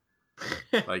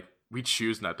 Like, we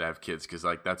choose not to have kids because,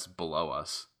 like, that's below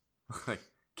us. Like,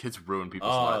 kids ruin people's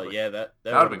lives. Oh, yeah, that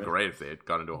would have been great if they had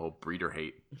gone into a whole breeder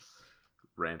hate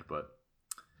rant, but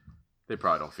they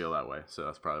probably don't feel that way, so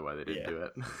that's probably why they didn't do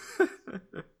it.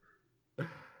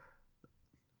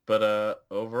 But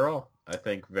overall, I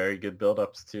think very good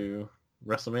build-ups to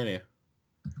WrestleMania.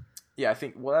 Yeah, I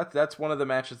think that's one of the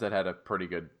matches that had a pretty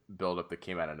good build up that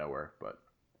came out of nowhere. But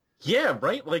yeah,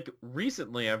 right. Like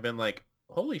recently, I've been like,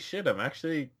 holy shit, I'm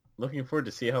actually looking forward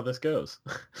to see how this goes.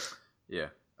 yeah.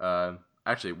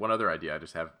 Actually, one other idea I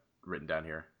just have written down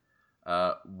here.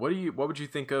 What would you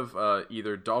think of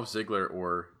either Dolph Ziggler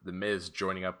or The Miz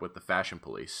joining up with the Fashion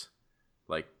Police?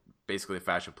 Like basically the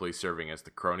Fashion Police serving as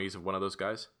the cronies of one of those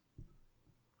guys?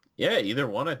 Yeah, either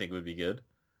one I think would be good.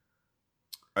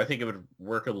 I think it would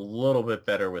work a little bit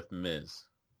better with Miz.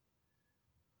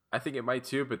 I think it might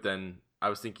too, but then I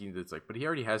was thinking that it's like, but he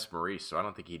already has Maurice, so I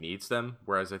don't think he needs them.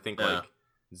 Whereas I think like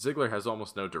Ziggler has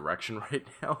almost no direction right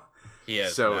now. He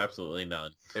has so absolutely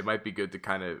none. It might be good to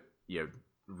kind of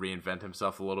reinvent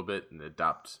himself a little bit and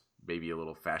adopt maybe a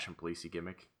little Fashion Policey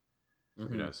gimmick.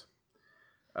 Mm-hmm. Who knows?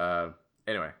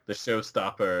 Anyway, the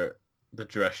showstopper, the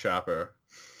dress shopper,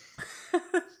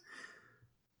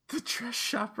 the dress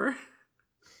shopper.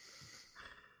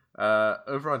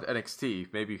 Over on NXT,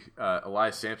 maybe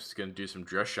Elias Sampson's going to do some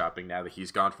dress shopping now that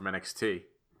he's gone from NXT.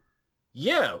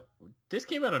 Yeah, this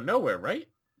came out of nowhere, right?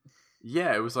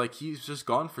 Yeah, it was like he's just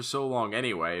gone for so long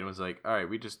anyway, and it was like, all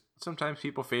right, sometimes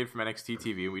people fade from NXT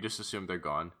TV, and we just assume they're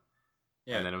gone.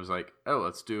 Yeah. And then it was like, oh,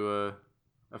 let's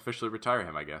officially retire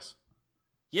him, I guess.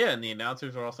 Yeah, and the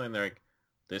announcers were all saying they're like,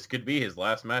 this could be his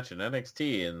last match in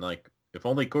NXT, and like, if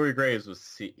only Corey Graves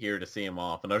was here to see him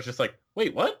off. And I was just like,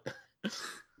 wait, what?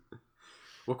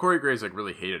 Well, Corey Graves like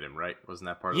really hated him, right? Wasn't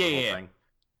that part of the whole thing?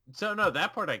 So no,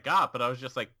 that part I got, but I was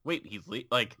just like, wait, he's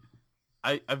like,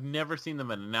 I've never seen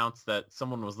them announce that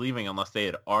someone was leaving unless they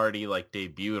had already like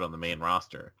debuted on the main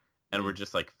roster and were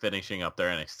just like finishing up their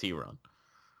NXT run.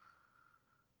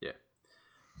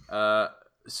 Yeah.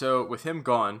 So with him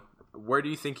gone, where do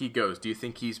you think he goes? Do you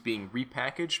think he's being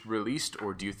repackaged, released,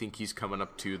 or do you think he's coming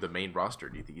up to the main roster?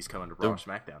 Do you think he's coming to Raw or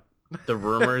SmackDown? The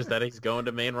rumors that he's going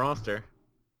to main roster.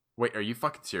 Wait, are you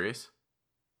fucking serious?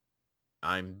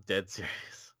 I'm dead serious.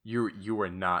 You are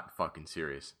not fucking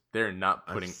serious. They're not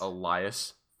putting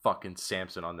Elias fucking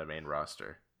Sampson on the main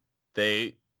roster.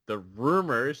 The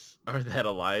rumors are that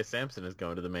Elias Sampson is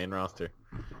going to the main roster.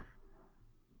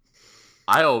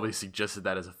 I always suggested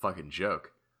that as a fucking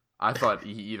joke. I thought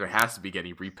he either has to be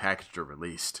getting repackaged or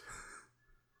released.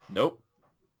 Nope.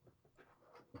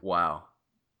 Wow.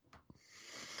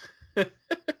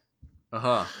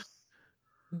 Uh-huh.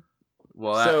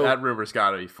 Well, that rumor's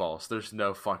gotta be false. There's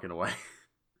no fucking way.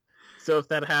 So if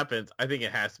that happens, I think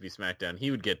it has to be SmackDown.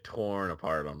 He would get torn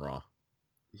apart on Raw.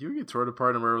 He would get torn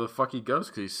apart on wherever the fuck he goes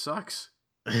because he sucks.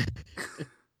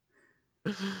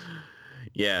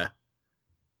 Yeah.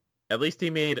 At least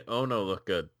he made Ono look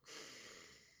good.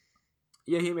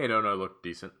 Yeah, he made Ono look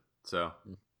decent. So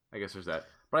I guess there's that.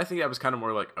 But I think that was kind of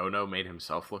more like Ono made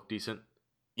himself look decent.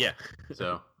 Yeah.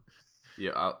 So,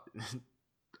 yeah,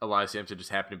 Elias Sampson just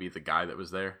happened to be the guy that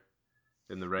was there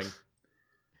in the ring.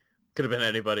 Could have been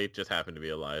anybody, just happened to be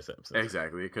Elias Sampson.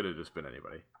 Exactly, it could have just been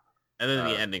anybody. And then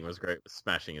the ending was great,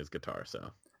 smashing his guitar,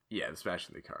 so. Yeah, the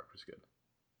smashing the guitar was good.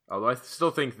 Although I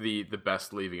still think the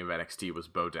best leaving of NXT was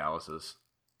Bo Dallas's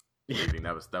leaving.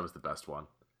 That was the best one.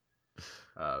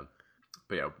 But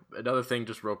yeah, another thing,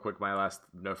 just real quick, my last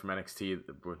note from NXT,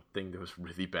 the thing that was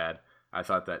really bad, I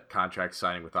thought that contract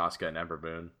signing with Asuka and Ember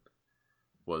Moon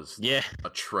was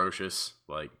atrocious.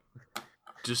 Like,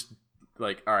 just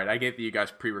like, all right, I get that you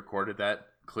guys pre-recorded that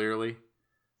clearly.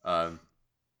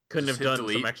 Couldn't have done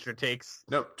delete. Some extra takes.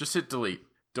 No, just hit delete.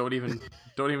 Don't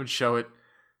even show it.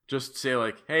 Just say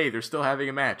like, hey, they're still having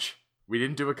a match. We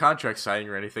didn't do a contract signing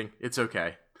or anything. It's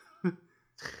okay.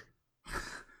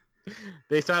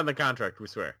 They signed the contract, we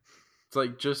swear. It's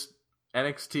like, just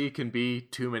NXT can be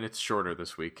 2 minutes shorter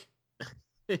this week.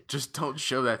 Just don't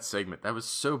show that segment. That was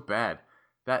so bad.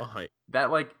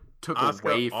 That like took Asuka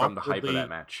away from the hype of that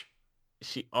match.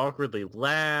 She awkwardly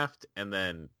laughed, and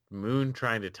then Moon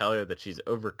trying to tell her that she's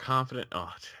overconfident.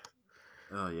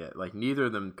 Oh yeah, like neither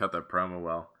of them cut that promo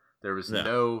well. There was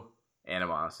no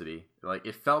animosity. Like,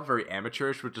 it felt very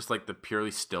amateurish with just like the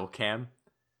purely still cam.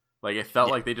 Like, it felt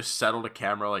like they just settled a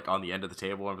camera like on the end of the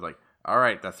table and was like, all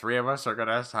right, the three of us are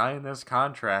gonna sign this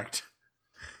contract.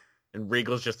 And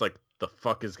Regal's just like, the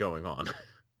fuck is going on?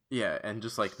 Yeah, and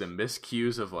just like the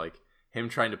miscues of like him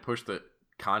trying to push the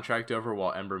contract over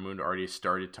while Ember Moon already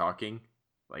started talking.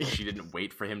 Like, she didn't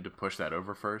wait for him to push that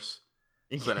over first.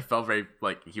 So then it felt very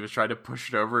like he was trying to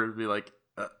push it over and be like,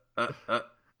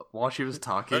 while she was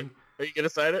talking. Are you gonna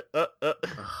sign it?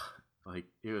 Like,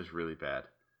 it was really bad.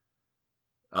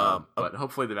 But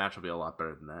hopefully the match will be a lot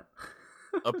better than that.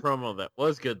 A promo that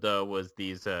was good though was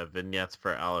these vignettes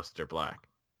for Aleister Black.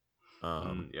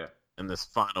 Yeah. And this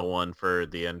final one for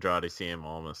the Andrade CM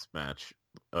Almas match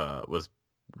was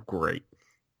great.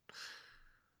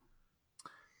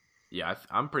 Yeah,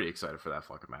 I'm pretty excited for that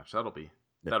fucking match. That'll be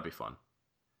fun.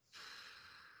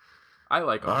 I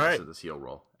like Almas in this heel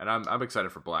role, and I'm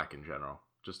excited for Black in general,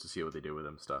 just to see what they do with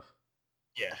him stuff.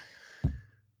 Yeah.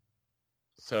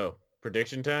 So,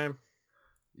 prediction time?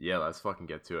 Yeah, let's fucking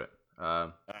get to it.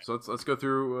 So let's go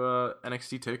through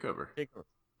NXT Takeover.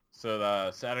 So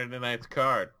the Saturday night's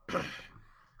card.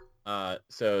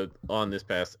 So on this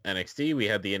past NXT, we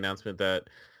had the announcement that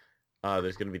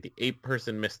there's going to be the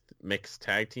 8-person mixed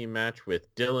tag team match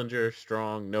with Dillinger,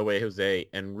 Strong, No Way Jose,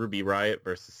 and Ruby Riott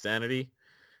versus Sanity,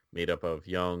 made up of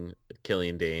Young,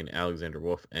 Killian Dane, Alexander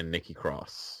Wolf, and Nikki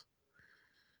Cross.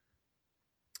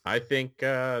 I think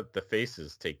the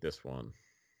faces take this one.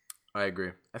 I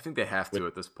agree. I think they have to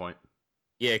at this point.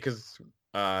 Yeah, because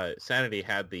Sanity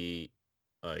had the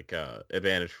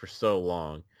advantage for so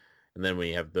long, and then when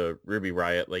you have the Ruby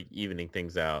Riott evening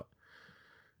things out,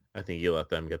 I think you let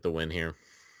them get the win here.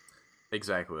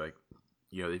 Exactly.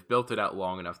 They've built it out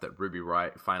long enough that Ruby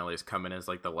Riott finally has come in as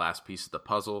the last piece of the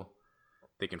puzzle.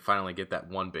 They can finally get that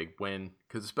one big win,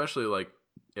 because especially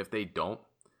if they don't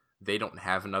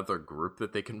have another group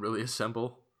that they can really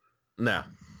assemble. No.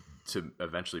 To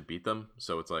eventually beat them,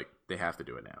 so it's they have to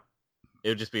do it now. It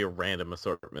would just be a random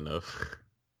assortment of.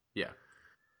 Yeah,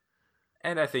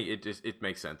 and I think it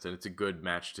makes sense, and it's a good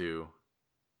match to.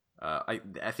 I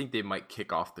think they might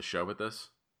kick off the show with this.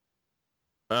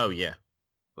 Oh yeah,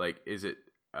 is it?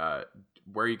 Where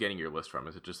are you getting your list from?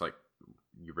 Is it just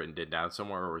you've written it down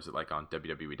somewhere, or is it on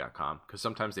WWE.com? Because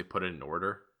sometimes they put it in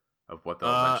order of what they'll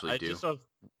eventually do.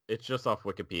 It's just off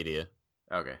Wikipedia.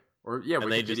 Okay, or yeah,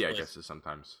 Wikipedia I guess is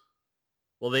sometimes.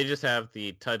 Well, they just have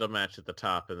the title match at the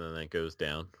top, and then it goes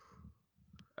down.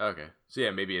 Okay. So, yeah,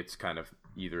 maybe it's kind of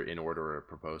either in order or a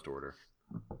proposed order.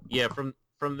 Yeah, from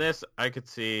this, I could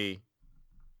see...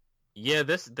 Yeah,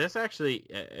 this actually,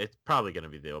 it's probably going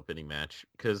to be the opening match,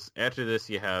 because after this,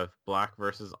 you have Black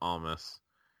versus Almas,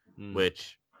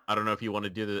 which I don't know if you want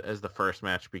to do that as the first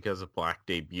match because of Black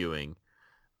debuting.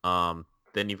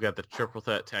 Then you've got the Triple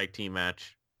Threat Tag Team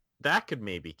match. That could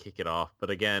maybe kick it off,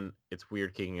 but again, it's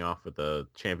weird kicking off with a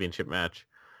championship match.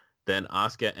 Then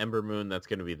Asuka, Ember Moon, that's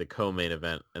going to be the co-main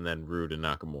event, and then Rude and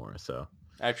Nakamura. So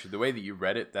actually, the way that you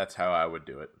read it, that's how I would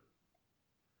do it.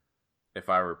 If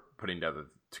I were putting together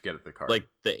the card,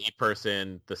 the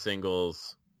 8-person, the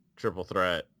singles, triple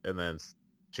threat, and then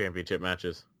championship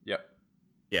matches. Yep.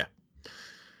 Yeah.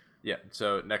 Yeah.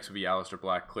 So next would be Aleister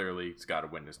Black. Clearly, he's got to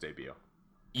win this debut.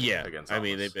 Yeah. I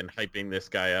mean, they've been hyping this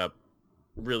guy up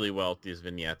really well with these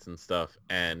vignettes and stuff,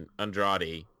 and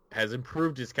Andrade has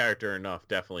improved his character enough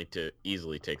definitely to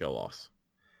easily take a loss.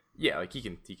 Yeah, he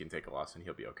can take a loss and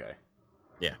he'll be okay.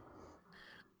 Yeah.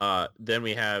 Then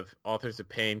we have Authors of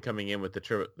Pain coming in with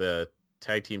the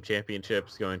tag team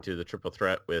championships, going to the triple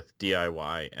threat with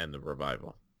DIY and the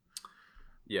Revival.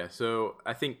 Yeah, so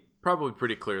I think probably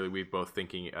pretty clearly we're both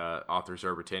thinking Authors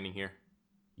are retaining here.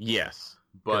 Yes,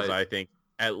 because I think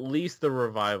at least the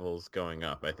Revival's going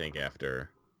up, I think, after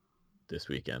this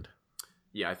weekend.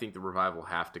 Yeah, I think the Revival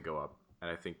have to go up, and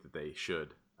I think that they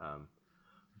should.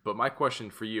 But my question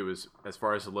for you is, as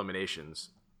far as eliminations,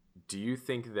 do you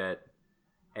think that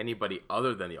anybody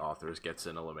other than the Authors gets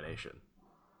an elimination?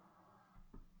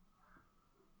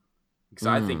 Because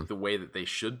I think the way that they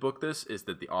should book this is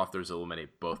that the Authors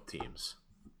eliminate both teams.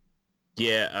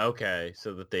 Yeah, okay,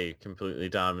 so that they completely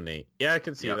dominate. Yeah, I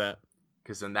can see that.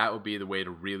 Because then that would be the way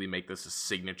to really make this a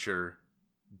signature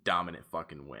dominant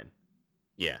fucking win.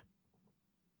 Yeah.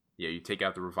 Yeah, you take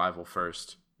out the Revival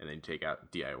first, and then you take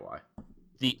out DIY.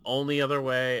 The only other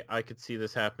way I could see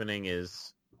this happening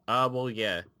is,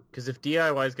 because if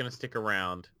DIY is going to stick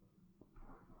around,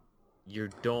 you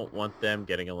don't want them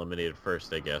getting eliminated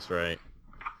first, I guess, right?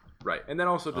 Right, and then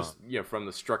also just from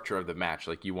the structure of the match,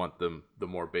 you want the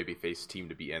more babyface team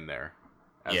to be in there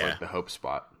as the hope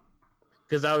spot.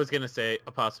 Because I was gonna say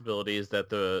a possibility is that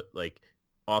the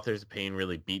Authors of Pain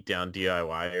really beat down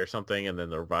DIY or something, and then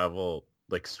the Revival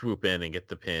swoop in and get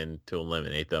the pin to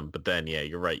eliminate them. But then, yeah,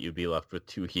 you're right. You'd be left with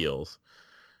two heels,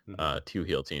 two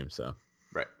heel teams. So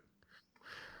right.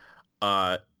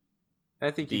 I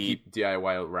think you keep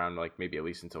DIY around maybe at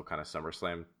least until kind of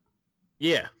SummerSlam.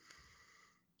 Yeah.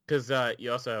 Because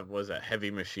you also have,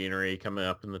 Heavy Machinery coming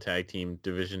up in the tag team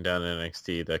division down in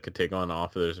NXT that could take on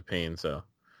Authors of Pain. So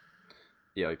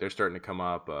yeah, they're starting to come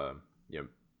up.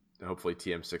 Hopefully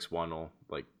TM61 will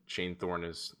Shane Thorne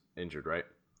is injured, right?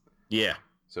 Yeah.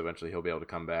 So eventually he'll be able to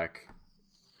come back,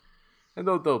 and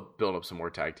they'll build up some more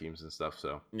tag teams and stuff.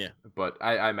 So yeah. But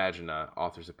I imagine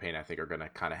Authors of Pain I think are going to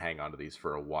kind of hang on to these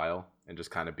for a while and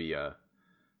just kind of be kind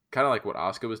of like what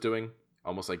Asuka was doing.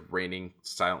 Almost reigning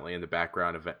silently in the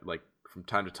background, from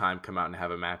time to time, come out and have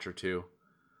a match or two.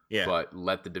 Yeah. But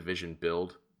let the division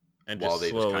build. And just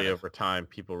slowly over time,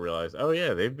 people realize, oh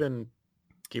yeah, they've been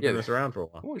keeping this around for a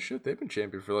while. Holy shit, they've been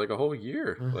champion for like a whole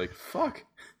year. Like, fuck.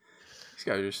 These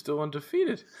guys are still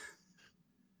undefeated.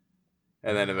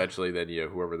 And then eventually,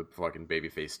 whoever the fucking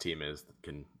babyface team is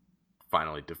can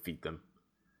finally defeat them.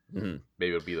 Mm-hmm.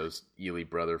 Maybe it'll be those Ely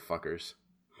brother fuckers.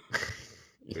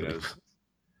 Who knows?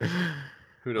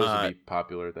 Who knows will be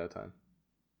popular at that time?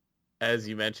 As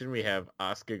you mentioned, we have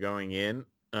Asuka going in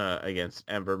against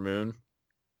Ember Moon.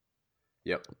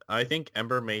 Yep. I think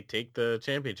Ember may take the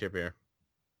championship here.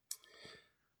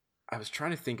 I was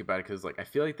trying to think about it because, like, I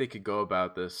feel like they could go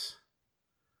about this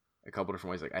a couple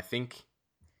different ways. Like, I think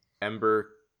Ember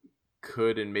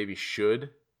could and maybe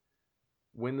should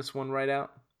win this one right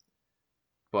out.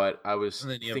 But I was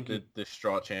and then you thinking have the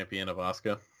straw champion of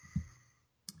Asuka.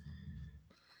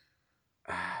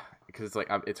 Because it's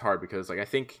like it's hard because like I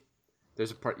think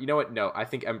there's a part. You know what? No, I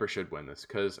think Ember should win this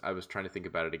because I was trying to think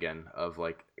about it again of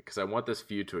like because I want this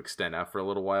feud to extend out for a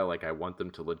little while. Like I want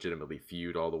them to legitimately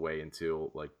feud all the way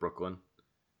until like Brooklyn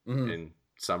in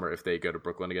summer if they go to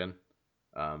Brooklyn again.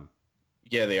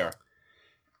 Yeah, they are.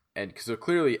 And so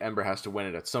clearly Ember has to win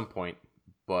it at some point,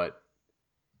 but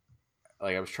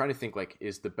like I was trying to think like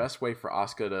is the best way for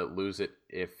Asuka to lose it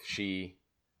if she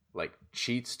like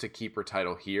cheats to keep her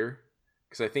title here?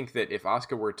 Because I think that if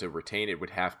Asuka were to retain, it would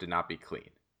have to not be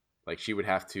clean. Like she would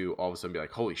have to all of a sudden be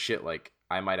like, "Holy shit! Like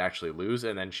I might actually lose,"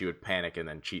 and then she would panic and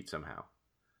then cheat somehow,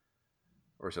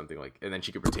 or something like. And then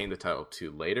she could retain the title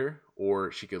to later, or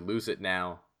she could lose it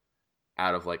now,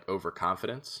 out of like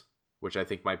overconfidence, which I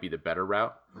think might be the better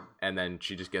route. And then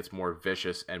she just gets more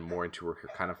vicious and more into her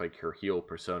kind of like her heel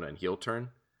persona and heel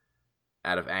turn,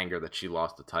 out of anger that she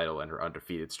lost the title and her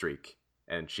undefeated streak,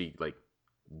 and she like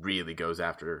really goes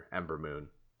after Ember Moon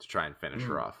to try and finish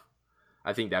her off.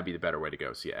 I think that'd be the better way to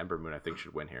go. So yeah, Ember Moon I think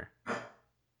should win here.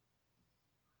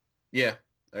 Yeah,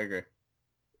 I agree.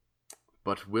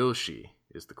 But will she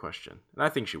is the question. And I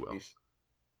think she will.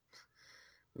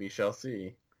 We shall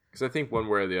see. Because I think one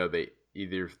way or the other, they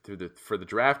either for the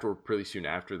draft or pretty soon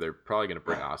after, they're probably going to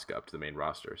bring Asuka up to the main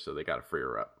roster. So they got to free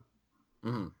her up.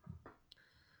 Mm-hmm.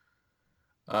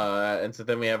 And so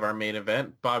then we have our main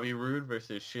event, Bobby Roode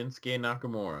versus Shinsuke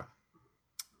Nakamura.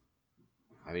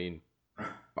 I mean,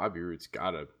 Bobby Roode's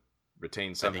got to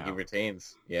retain somehow. I think he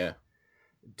retains, yeah.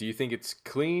 Do you think it's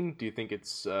clean? Do you think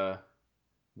it's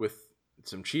with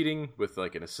some cheating, with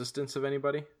like an assistance of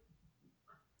anybody?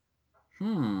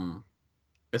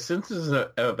 Assistance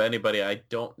of anybody, I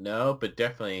don't know, but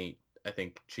definitely I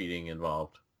think cheating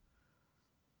involved.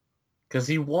 Because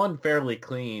he won fairly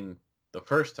clean the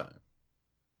first time.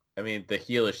 I mean, the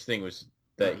heelish thing was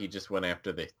that he just went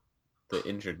after the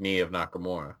injured knee of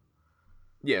Nakamura.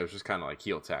 Yeah, it was just kind of like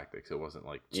heel tactics. It wasn't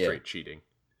like straight cheating.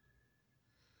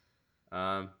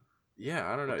 Yeah,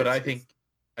 I don't know. But I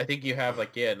think you have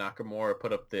like Nakamura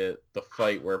put up the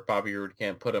fight where Bobby Roode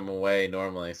can't put him away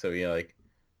normally, so he like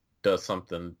does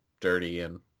something dirty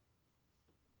and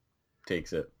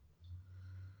takes it.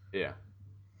 Yeah,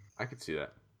 I could see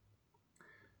that.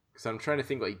 Because I'm trying to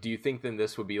think, like, do you think then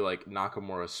this would be like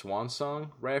Nakamura's swan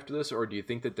song right after this, or do you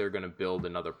think that they're going to build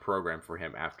another program for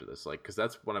him after this? Like, because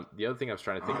that's the other thing I was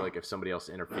trying to think, like, if somebody else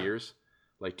interferes,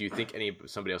 like, do you think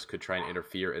somebody else could try and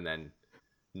interfere and then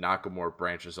Nakamura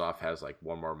branches off, has like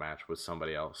one more match with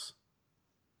somebody else?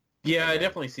 Yeah, I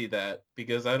definitely see that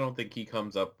because I don't think he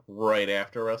comes up right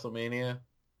after WrestleMania.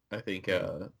 I think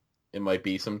it might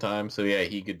be sometime. So yeah,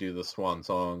 he could do the swan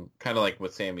song, kind of like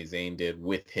what Sami Zayn did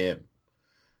with him,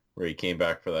 where he came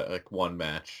back for that like one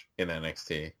match in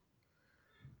NXT.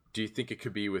 Do you think it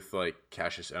could be with like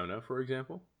Cassius Ohno, for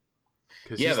example?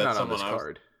 Because he's not on this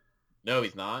card. No,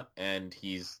 he's not, and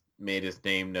he's made his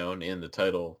name known in the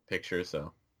title picture.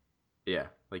 So yeah,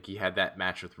 like he had that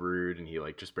match with Roode, and he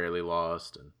like just barely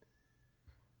lost,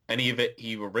 and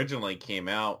he originally came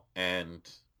out, and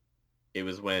it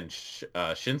was when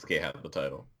Shinsuke had the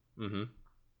title,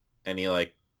 and he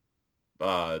like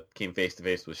came face to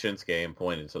face with Shinsuke and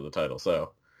pointed to the title.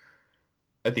 So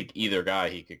I think either guy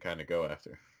he could kind of go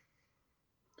after.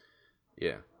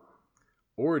 Yeah.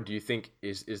 Or do you think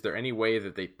is there any way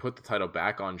that they put the title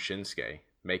back on Shinsuke,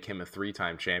 make him a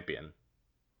 3-time champion,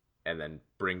 and then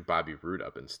bring Bobby Roode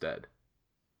up instead?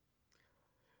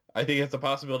 I think it's a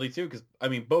possibility too, because I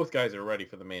mean both guys are ready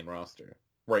for the main roster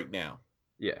right now.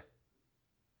 Yeah.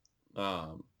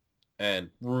 And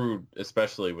Roode,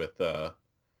 especially with the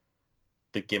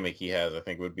gimmick he has, I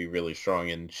think would be really strong.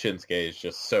 And Shinsuke is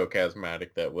just so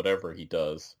charismatic that whatever he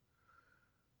does,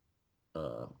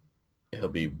 he'll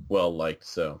be well liked.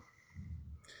 So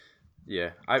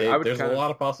Yeah, there's a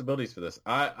lot of possibilities for this.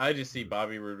 I just see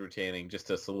Bobby Roode retaining just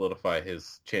to solidify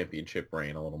his championship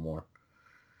reign a little more.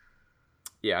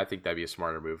 Yeah, I think that'd be a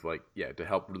smarter move. Like, yeah, to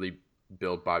help really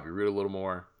build Bobby Roode a little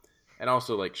more, and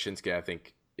also like Shinsuke, I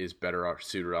think is better off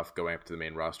suited off going up to the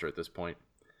main roster at this point,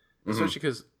 especially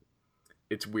because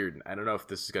it's weird. I don't know if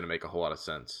this is going to make a whole lot of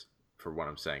sense for what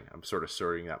I'm saying. I'm sort of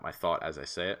sorting out my thought as I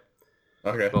say it.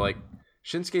 Okay, but like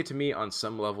Shinsuke to me on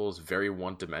some levels very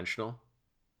one dimensional.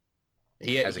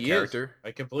 As a character,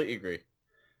 I completely agree.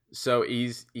 So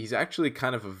he's actually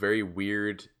kind of a very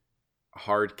weird,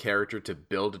 hard character to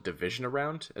build a division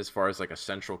around as far as like a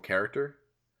central character.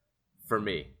 For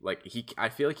me, like I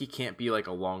feel like he can't be like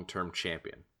a long-term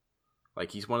champion.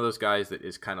 Like he's one of those guys that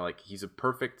is kind of like he's a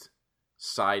perfect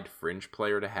side fringe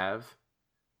player to have,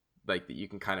 like that you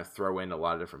can kind of throw in a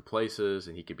lot of different places,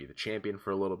 and he could be the champion for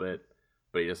a little bit,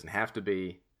 but he doesn't have to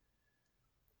be.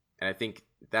 And I think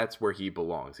that's where he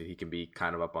belongs. That he can be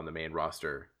kind of up on the main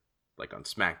roster, like on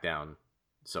SmackDown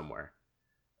somewhere.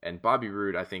 And Bobby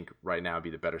Roode, I think right now would be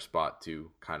the better spot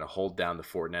to kind of hold down the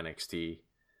fort in NXT,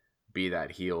 be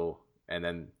that heel. And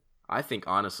then I think,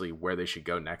 honestly, where they should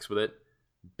go next with it,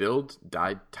 build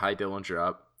Ty Dillinger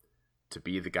up to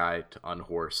be the guy to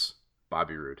unhorse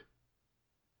Bobby Roode.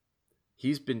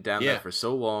 He's been down there for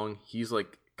so long. He's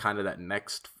like kind of that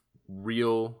next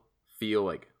real feel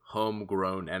like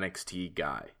homegrown NXT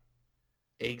guy.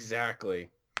 Exactly.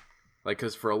 Like,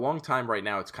 because for a long time right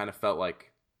now, it's kind of felt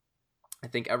like, I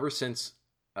think ever since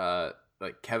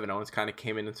like Kevin Owens kind of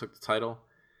came in and took the title,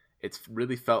 it's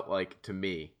really felt like to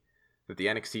me that the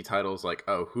NXT title is like,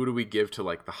 oh, who do we give to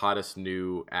like the hottest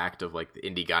new act of like the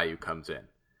indie guy who comes in?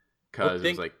 Because it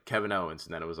was like Kevin Owens,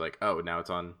 and then it was like, oh, now it's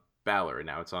on Balor, and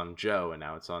now it's on Joe, and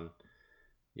now it's on,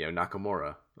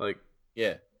 Nakamura. Like,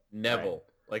 yeah, Neville. Right.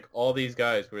 Like all these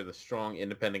guys were the strong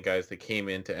independent guys that came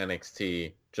into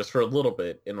NXT just for a little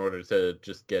bit in order to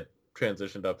just get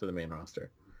transitioned up to the main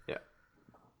roster. Yeah.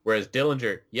 Whereas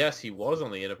Dillinger, yes, he was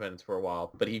on the independents for a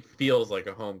while, but he feels like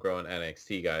a homegrown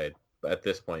NXT guy at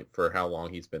this point for how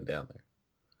long he's been down there.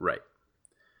 Right.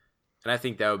 And I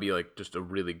think that would be like just a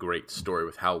really great story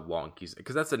with how long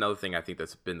because that's another thing I think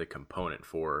that's been the component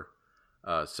for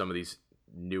some of these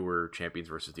newer champions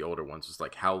versus the older ones, is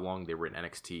like how long they were in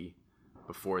NXT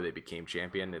before they became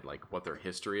champion and like what their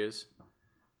history is.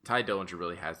 Ty Dillinger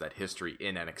really has that history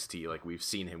in NXT. Like we've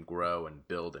seen him grow and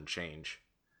build and change.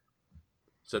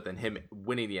 So then him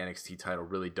winning the NXT title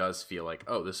really does feel like,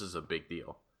 oh, this is a big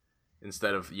deal.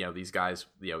 Instead of, these guys,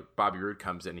 Bobby Roode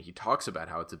comes in and he talks about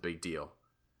how it's a big deal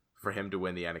for him to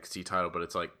win the NXT title, but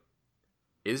it's like,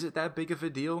 is it that big of a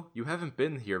deal? You haven't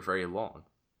been here very long.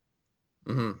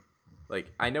 Mm-hmm.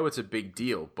 Like, I know it's a big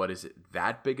deal, but is it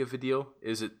that big of a deal?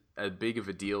 Is it as big of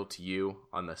a deal to you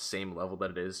on the same level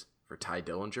that it is for Ty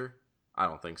Dillinger? I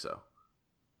don't think so.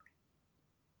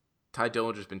 Ty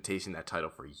Dillinger's been chasing that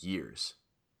title for years.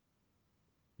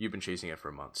 You've been chasing it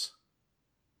for months.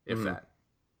 If that.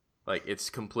 Like, it's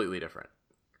completely different.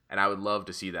 And I would love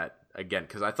to see that again,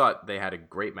 because I thought they had a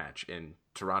great match in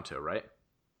Toronto, right?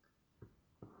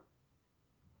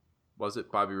 Was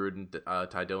it Bobby Roode and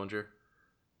Ty Dillinger?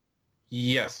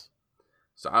 Yes.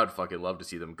 So I would fucking love to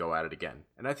see them go at it again.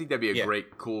 And I think that'd be a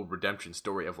great, cool redemption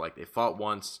story of like they fought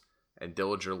once and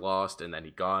Dillinger lost and then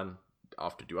he gone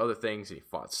off to do other things and he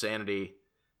fought Sanity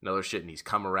and other shit and he's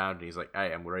come around and he's like,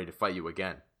 hey, I'm ready to fight you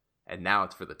again. And now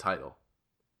it's for the title.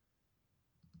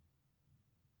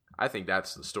 I think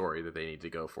that's the story that they need to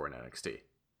go for in NXT.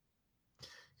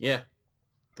 Yeah.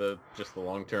 Just the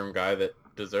long-term guy that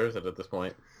deserves it at this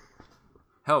point.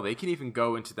 Hell, they can even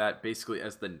go into that basically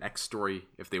as the next story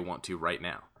if they want to right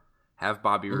now. Have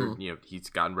Bobby Roode, he's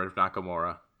gotten rid of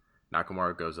Nakamura.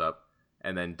 Nakamura goes up.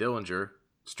 And then Dillinger,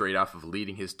 straight off of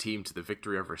leading his team to the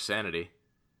victory over Sanity.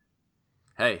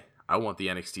 Hey, I want the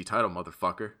NXT title,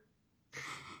 motherfucker.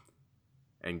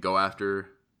 And go after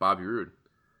Bobby Roode.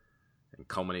 And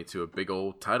culminate to a big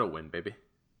old title win, baby.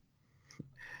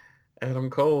 Adam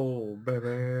Cole,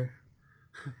 baby.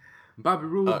 Bobby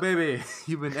Roode, baby.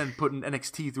 You've been putting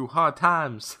NXT through hard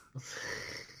times.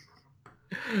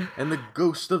 And the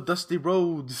ghost of Dusty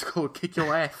Rhodes is going to kick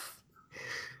your ass.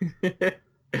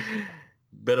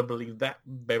 Better believe that,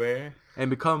 baby. And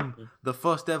become the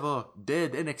first ever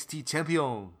dead NXT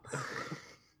champion.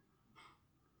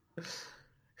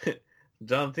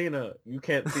 John Cena, you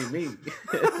can't see me.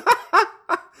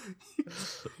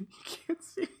 You can't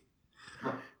see.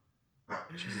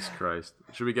 Jesus Christ.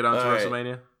 Should we get on to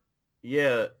WrestleMania?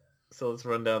 Yeah. So let's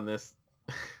run down this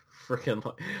freaking...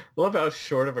 I love how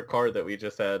short of a card that we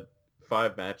just had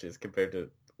 5 matches compared to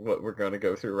what we're going to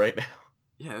go through right now.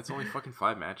 Yeah, it's only fucking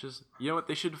 5 matches. You know what?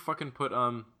 They should fucking put,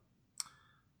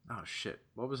 Oh shit!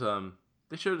 What was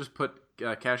They should have just put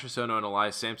Cassius Ohno and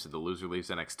Elias Sampson. The loser leaves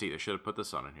NXT. They should have put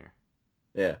this on in here.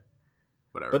 Yeah.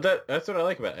 Whatever. But that's what I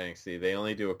like about NXT. They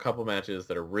only do a couple matches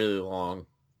that are really long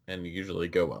and usually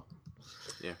go well.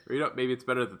 Yeah. Or, maybe it's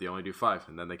better that they only do 5,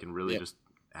 and then they can really just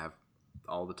have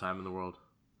all the time in the world.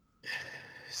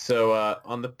 So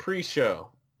on the pre-show,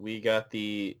 we got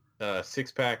the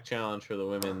 6-pack challenge for the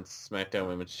Women's SmackDown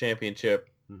Women's Championship.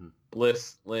 Mm-hmm.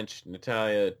 Bliss, Lynch,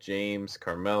 Natalya, James,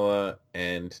 Carmella,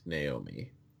 and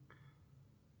Naomi.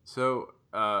 So,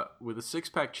 with a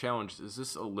 6-pack challenge, is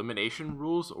this elimination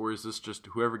rules, or is this just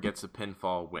whoever gets the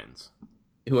pinfall wins?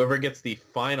 Whoever gets the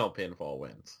final pinfall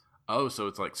wins. Oh, so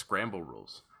it's like scramble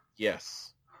rules.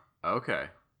 Yes. Okay.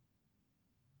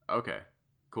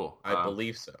 Cool. I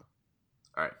believe so.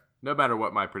 All right. No matter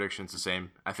what, my prediction's the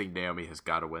same. I think Naomi has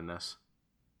got to win this.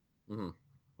 Mm-hmm.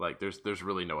 Like, there's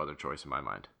really no other choice in my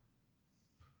mind.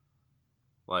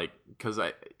 Like, because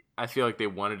I feel like they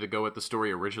wanted to go with the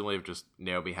story originally of just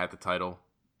Naomi had the title,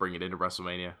 bring it into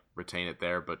WrestleMania, retain it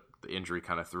there, but the injury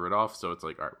kind of threw it off. So it's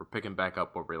like, all right, we're picking back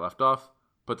up where we left off.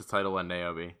 Put the title on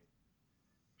Naomi.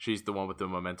 She's the one with the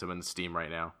momentum and the steam right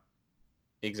now.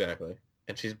 Exactly.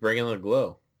 And she's bringing the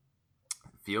glow.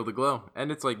 Feel the glow.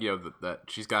 And it's like, that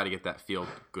she's got to get that feel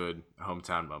good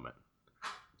hometown moment.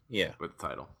 Yeah. With the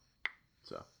title.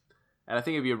 So, and I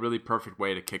think it'd be a really perfect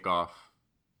way to kick off,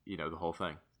 the whole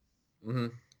thing.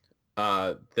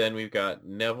 Mm-hmm. Then we've got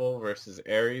Neville versus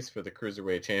Aries for the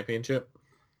Cruiserweight Championship.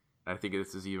 I think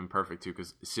this is even perfect, too,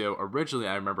 because, originally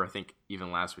I remember, I think,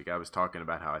 even last week, I was talking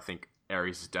about how I think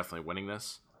Aries is definitely winning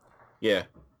this. Yeah.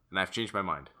 And I've changed my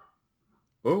mind.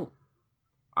 Ooh.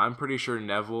 I'm pretty sure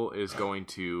Neville is going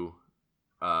to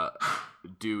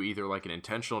do either, like, an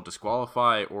intentional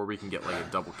disqualify, or we can get, like, a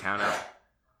double countout.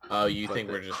 Oh, you think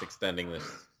we're just extending this?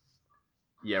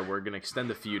 Yeah, we're going to extend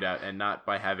the feud out, and not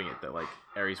by having it that, like,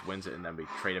 Aries wins it and then we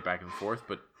trade it back and forth,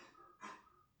 but...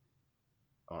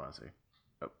 Hold on a second.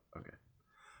 Oh,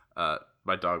 okay.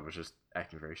 My dog was just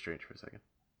acting very strange for a second.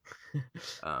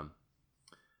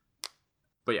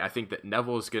 But yeah, I think that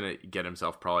Neville is going to get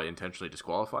himself probably intentionally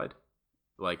disqualified.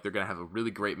 Like, they're going to have a really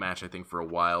great match, I think, for a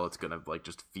while. It's going to, like,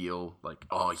 just feel like,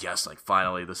 oh, yes, like,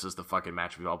 finally, this is the fucking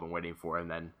match we've all been waiting for, and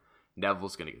then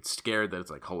Neville's going to get scared that it's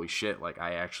like, holy shit, like,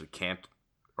 I actually can't,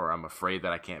 or I'm afraid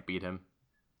that I can't beat him.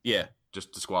 Yeah.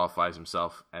 Just disqualifies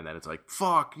himself, and then it's like,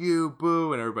 fuck you,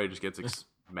 boo, and everybody just gets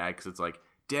mad because it's like,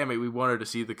 damn it, we wanted to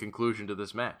see the conclusion to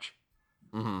this match.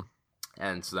 Mm-hmm.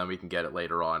 And so then we can get it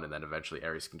later on, and then eventually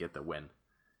Aries can get the win.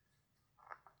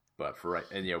 But for right,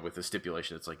 and with the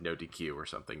stipulation, it's like no DQ or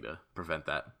something to prevent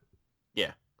that.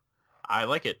 Yeah. I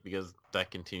like it because that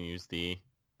continues the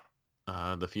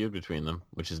feud between them,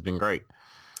 which has been great.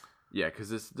 Yeah, because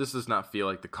this does not feel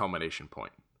like the culmination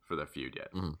point for their feud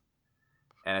yet. Mm-hmm.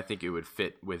 And I think it would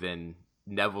fit within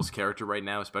Neville's character right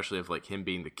now, especially of like him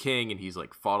being the king and he's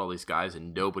like fought all these guys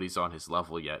and nobody's on his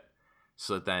level yet.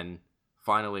 So then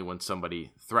finally when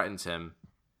somebody threatens him,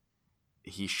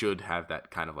 he should have that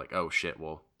kind of like, oh shit,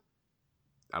 well,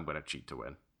 I'm going to cheat to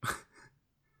win.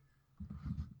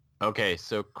 Okay,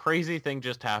 so crazy thing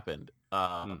just happened.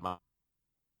 My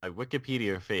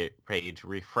Wikipedia page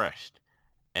refreshed,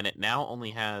 and it now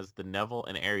only has the Neville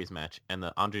and Aries match and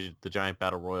the Andre the Giant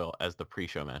Battle Royal as the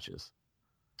pre-show matches.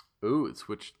 Ooh, it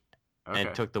switched. Okay.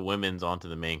 And took the women's onto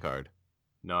the main card.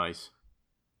 Nice.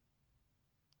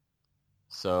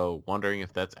 So, wondering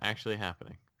if that's actually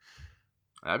happening.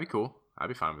 That'd be cool. I'd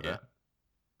be fine with that.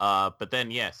 But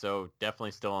then, so definitely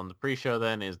still on the pre-show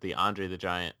then is the Andre the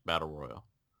Giant Battle Royal.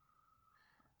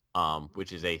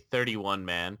 Which is a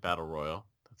 31-man Battle Royal.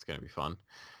 That's going to be fun.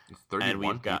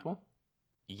 31 people?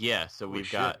 Yeah, so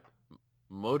we've got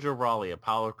Mojo Rawley,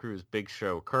 Apollo Crews, Big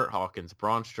Show, Kurt Hawkins,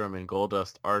 Braun Strowman,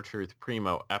 Goldust, R-Truth,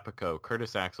 Primo, Epico,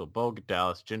 Curtis Axel, Bo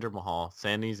Dallas, Jinder Mahal,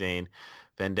 Sami Zayn,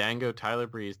 Fandango, Tyler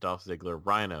Breeze, Dolph Ziggler,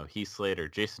 Rhino, Heath Slater,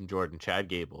 Jason Jordan, Chad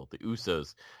Gable, The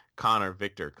Usos, Connor,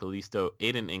 Victor, Kalisto,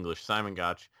 Aiden English, Simon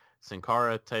Gotch, Sin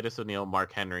Cara, Titus O'Neil,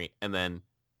 Mark Henry, and then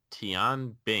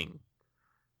Tian Bing.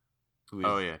 Who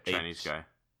is Chinese guy.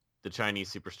 The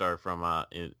Chinese superstar from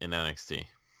in NXT.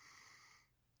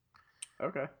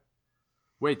 Okay.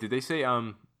 Wait, did they say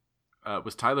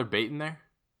was Tyler Bate in there?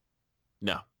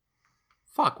 No.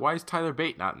 Fuck, why is Tyler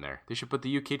Bate not in there? They should put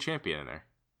the UK champion in there.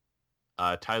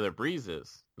 Tyler Breeze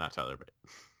is, not Tyler Bate.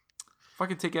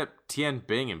 Fucking take out Tian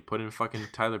Bing and put in fucking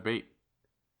Tyler Bate.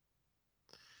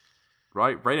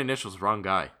 Right initials, wrong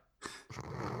guy.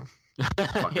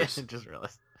 Yeah, just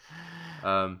realized.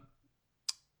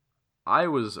 I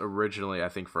was originally, I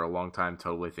think for a long time,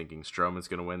 totally thinking Strowman's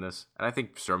going to win this. And I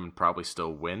think Strowman probably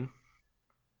still win.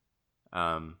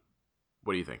 What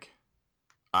do you think?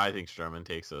 I think Strowman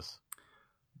takes this.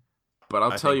 But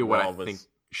I'll tell you what I think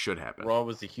should happen. Raw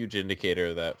was a huge indicator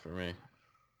of that for me.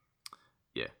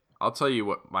 Yeah. I'll tell you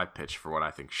what my pitch for what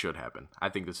I think should happen. I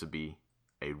think this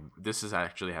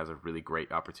actually has a really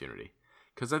great opportunity.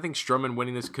 Because I think Strowman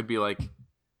winning this could be like,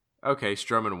 okay,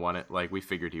 Strowman won it. Like, we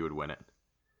figured he would win it.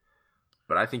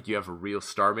 But I think you have a real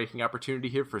star-making opportunity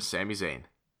here for Sami Zayn.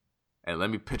 And let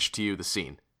me pitch to you the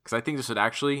scene. Because I think this would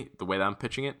actually, the way that I'm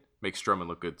pitching it, make Strowman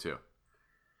look good too.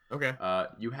 Okay.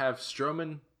 You have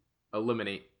Strowman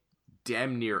eliminate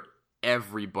damn near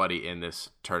everybody in this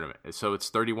tournament. So it's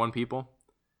 31 people.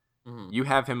 Mm-hmm. You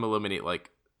have him eliminate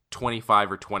like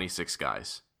 25 or 26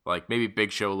 guys. Like maybe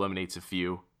Big Show eliminates a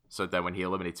few so that when he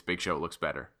eliminates Big Show it looks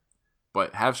better.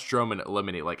 But have Strowman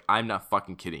eliminate, like, I'm not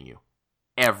fucking kidding you,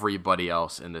 everybody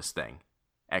else in this thing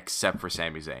except for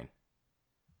Sami Zayn.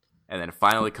 And then it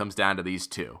finally comes down to these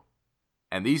two.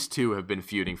 And these two have been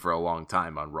feuding for a long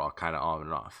time on Raw, kind of on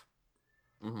and off.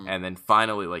 Mm-hmm. And then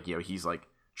finally, like, you know, he's like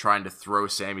trying to throw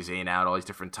Sami Zayn out all these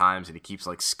different times, and he keeps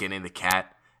like skinning the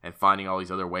cat and finding all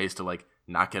these other ways to like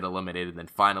not get eliminated. And then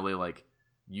finally, like,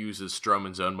 uses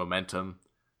Strowman's own momentum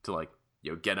to like,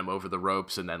 you know, get him over the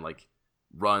ropes, and then like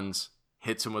runs,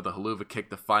 hits him with a haluva kick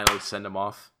to finally send him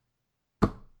off.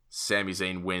 Sami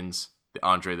Zayn wins the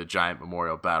Andre the Giant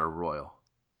Memorial Battle Royal.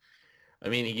 I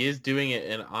mean, he is doing it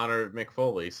in honor of Mick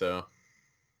Foley, so...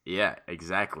 Yeah,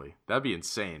 exactly. That'd be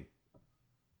insane.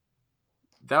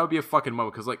 That would be a fucking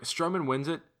moment, because, like, Strowman wins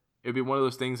it. It would be one of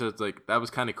those things that's, like, that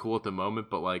was kind of cool at the moment,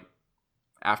 but, like,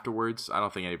 afterwards, I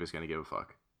don't think anybody's going to give a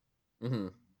fuck. Mm-hmm.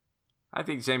 I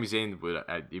think Sami Zayn would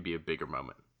it'd be a bigger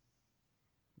moment.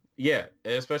 Yeah,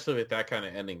 especially with that kind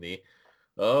of ending.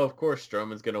 Of course,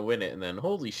 Strowman's going to win it, and then,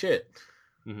 holy shit.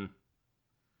 Mm-hmm.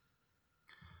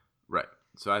 Right.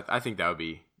 So I think that would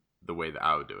be the way that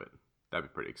I would do it. That'd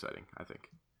be pretty exciting, I think.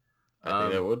 I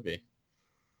think that would be.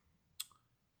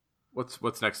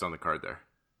 What's next on the card there?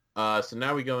 So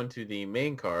now we go into the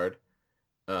main card,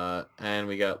 and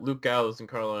we got Luke Gallows and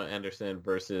Carl Anderson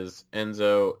versus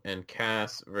Enzo and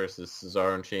Cass versus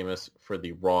Cesaro and Sheamus for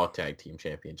the Raw Tag Team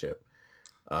Championship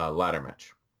ladder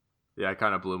match. Yeah, I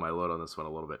kind of blew my load on this one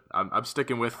a little bit. I'm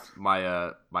sticking with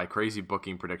my my crazy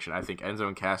booking prediction. I think Enzo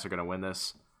and Cass are going to win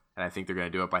this. And I think they're going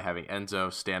to do it by having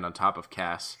Enzo stand on top of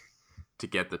Cass to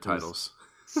get the titles.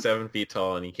 7 feet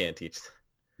tall and he can't teach.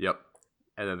 Yep.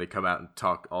 And then they come out and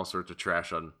talk all sorts of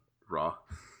trash on Raw.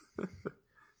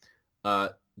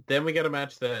 Then we got a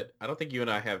match that I don't think you and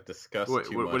I have discussed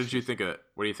too much. What did you think of?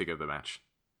 What do you think of the match?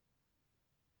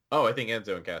 Oh, I think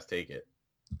Enzo and Cass take it.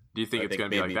 Do you think it's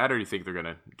going to be like that, or do you think they're going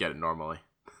to get it normally?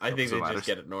 I think they just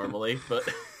get it normally, but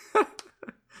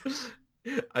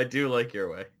I do like your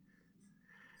way.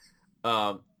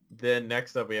 Then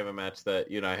next up we have a match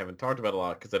that you and I haven't talked about a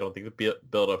lot because I don't think the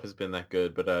build-up has been that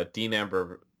good, but Dean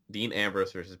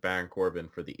Ambrose versus Baron Corbin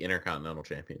for the Intercontinental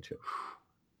Championship.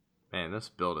 Man, this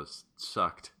build has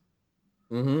sucked.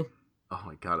 Mm-hmm. Oh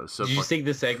my god, it was so Did you see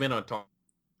the segment on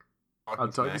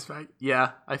Talking Smack?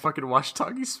 Yeah, I fucking watched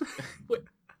Talking Smack.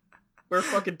 Where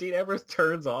fucking Dean Ambrose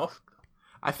turns off.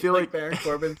 I feel like Baron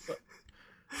Corbin's...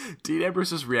 Dean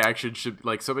Ambrose's reaction should,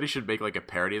 like, somebody should make, like, a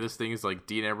parody of this thing. Is like,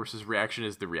 Dean Ambrose's reaction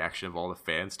is the reaction of all the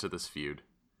fans to this feud.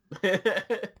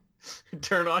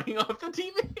 Turn off the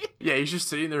TV? Yeah, he's just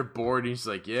sitting there bored, and he's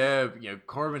like, yeah, you know,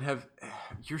 Corbin,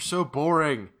 you're so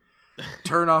boring.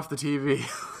 Turn off the TV.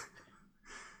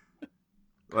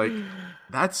 Like,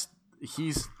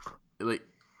 he's, like,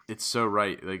 it's so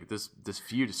right. Like, this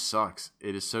feud sucks.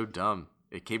 It is so dumb.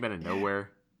 It came out of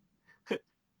nowhere.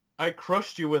 I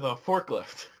crushed you with a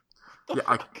forklift.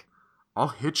 Yeah, I'll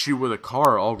hit you with a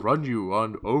car. I'll run you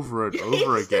on over and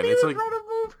over again. It's like,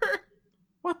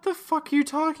 what the fuck are you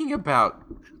talking about?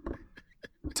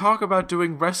 Talk about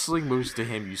doing wrestling moves to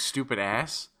him, you stupid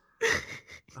ass.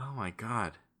 Oh my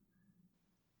god.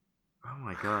 Oh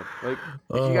my god. Like,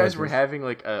 if you guys were having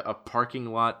like a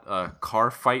parking lot car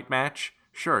fight match,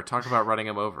 sure, talk about running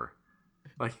him over.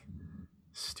 Like,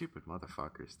 stupid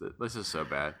motherfuckers. This is so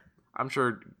bad. I'm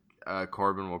sure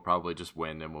Corbin will probably just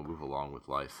win and we'll move along with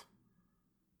life.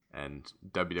 And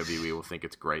WWE will think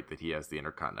it's great that he has the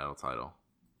Intercontinental title.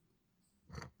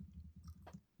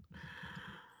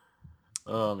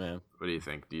 Oh, man. What do you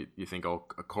think? Do you think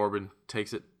Corbin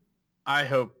takes it? I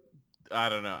hope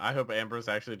Ambrose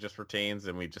actually just retains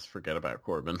and we just forget about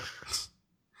Corbin.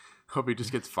 Hope he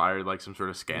just gets fired like some sort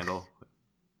of scandal.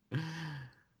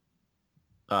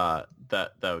 That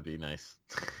would be nice.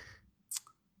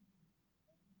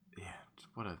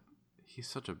 He's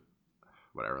such a,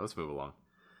 whatever, let's move along.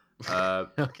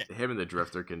 Okay. Him and the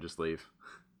Drifter can just leave.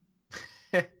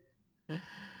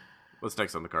 What's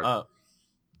next on the card?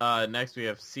 Next we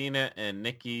have Cena and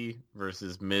Nikki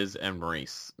versus Miz and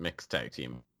Maurice mixed tag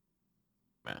team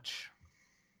match.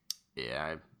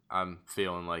 Yeah, I'm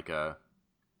feeling like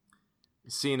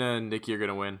Cena and Nikki are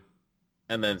gonna win,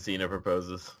 and then Cena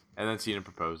proposes.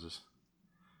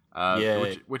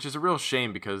 Which is a real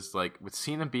shame because like with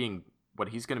Cena being what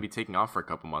he's gonna be taking off for a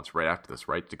couple months right after this,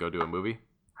 right, to go do a movie.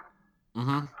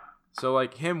 Mm-hmm. So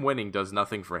like him winning does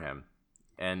nothing for him.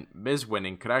 And Miz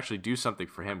winning could actually do something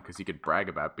for him because he could brag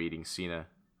about beating Cena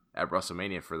at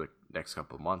WrestleMania for the next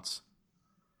couple of months.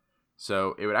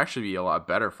 So it would actually be a lot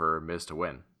better for Miz to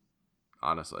win,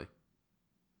 honestly.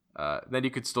 Then you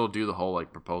could still do the whole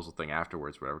like proposal thing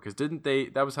afterwards, whatever. Because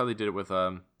that was how they did it with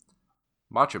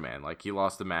Macho Man. Like he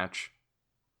lost the match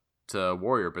to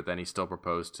Warrior, but then he still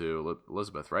proposed to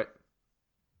Elizabeth, right?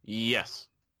 Yes.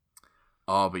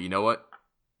 Oh, but you know what?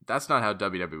 That's not how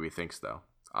WWE thinks, though.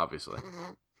 Obviously,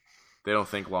 they don't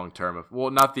think long term of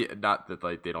not that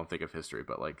like they don't think of history,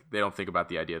 but like they don't think about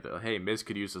the idea that hey, Miz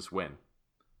could use this win.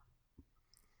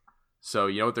 So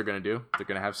you know what they're gonna do? They're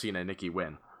gonna have Cena and Nikki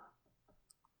win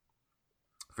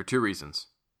for two reasons.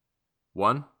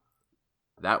 One,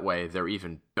 that way they're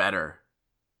even better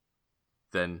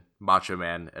than Macho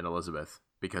Man and Elizabeth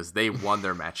because they won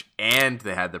their match and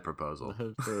they had the proposal.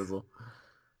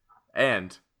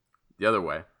 And the other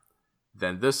way,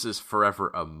 then this is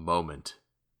forever a moment.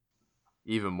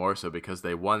 Even more so because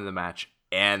they won the match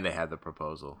and they had the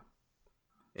proposal.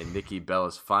 In Nikki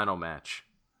Bella's final match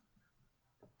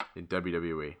in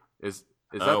WWE. Is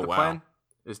that the plan?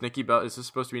 Is this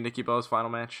supposed to be Nikki Bella's final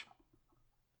match?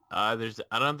 I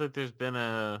don't think there's been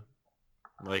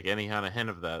any kind of hint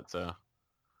of that, so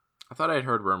I thought I'd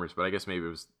heard rumors, but I guess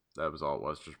maybe that was all it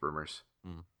was, just rumors.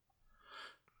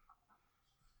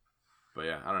 But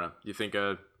yeah, I don't know. You think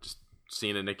just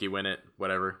Cena, Nikki win it,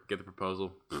 whatever, get the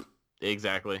proposal.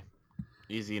 Exactly.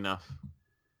 Easy enough.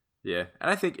 Yeah, and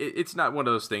I think it's not one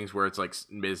of those things where it's like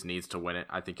Miz needs to win it.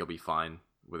 I think he'll be fine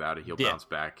without it. He'll bounce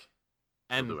back.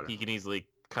 And he can easily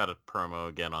cut a promo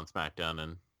again on SmackDown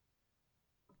and...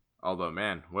 Although,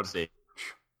 man, what save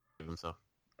himself.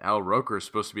 Al Roker is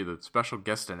supposed to be the special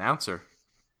guest announcer.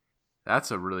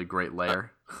 That's a really great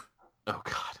layer. Oh,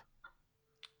 God.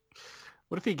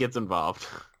 What if he gets involved?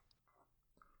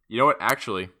 You know what?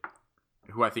 Actually,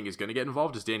 who I think is going to get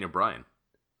involved is Daniel Bryan.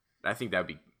 I think that'd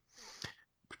be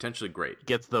potentially great.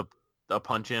 Gets a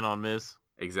punch in on Miz.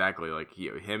 Exactly. Like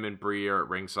him and Brie are at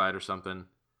ringside or something.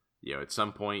 You know, at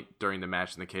some point during the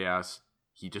match in the chaos,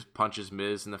 he just punches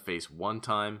Miz in the face one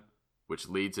time, which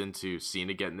leads into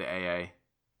Cena getting the AA.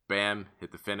 Bam,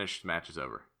 hit the finish, match is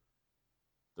over.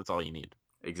 That's all you need.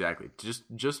 Exactly.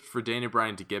 Just for Daniel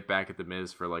Bryan to get back at the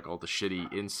Miz for like all the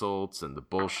shitty insults and the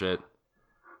bullshit.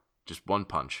 Just one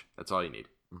punch. That's all you need.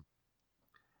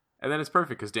 And then it's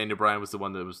perfect because Daniel Bryan was the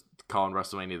one that was calling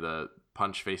WrestleMania the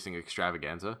punch-facing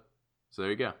extravaganza. So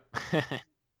there you go.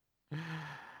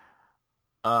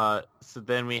 So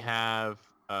then we have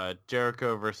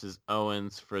Jericho versus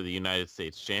Owens for the United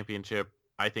States Championship.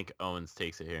 I think Owens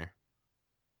takes it here.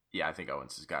 Yeah, I think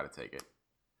Owens has got to take it.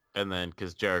 And then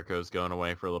because Jericho's going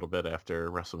away for a little bit after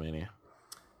WrestleMania.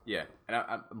 Yeah, and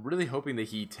I'm really hoping that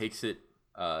he takes it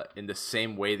in the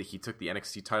same way that he took the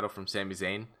NXT title from Sami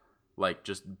Zayn. Like,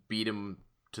 just beat him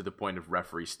to the point of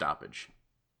referee stoppage.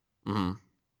 Mm-hmm.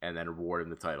 And then reward him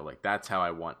the title. Like, that's how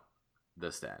I want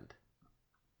this to end.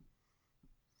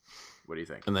 What do you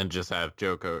think? And then just have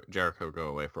Jericho go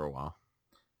away for a while.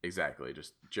 Exactly.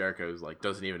 Just Jericho's like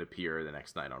doesn't even appear the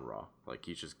next night on Raw. Like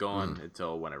he's just gone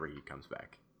until whenever he comes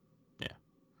back.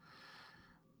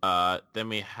 Yeah. Then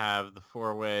we have the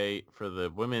 4-way for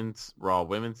the Raw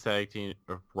Women's Tag Team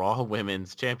or Raw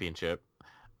Women's Championship.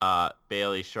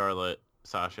 Bayley, Charlotte,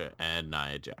 Sasha, and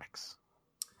Nia Jax.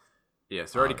 Yeah,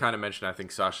 so already kind of mentioned I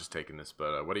think Sasha's taking this,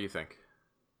 but what do you think?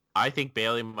 I think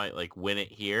Bayley might like win it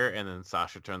here, and then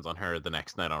Sasha turns on her the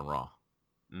next night on Raw.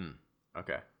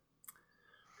 Okay.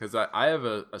 Because I have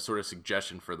a sort of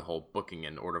suggestion for the whole booking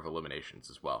and order of eliminations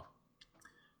as well.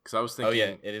 Because I was thinking... Oh,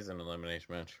 yeah, it is an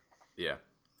elimination match. Yeah.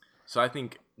 So I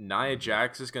think Nia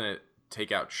Jax is going to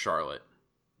take out Charlotte.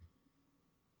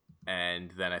 And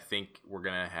then I think we're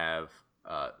going to have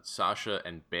Sasha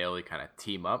and Bayley kind of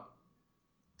team up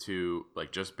to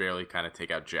like just barely kind of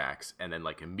take out Jax. And then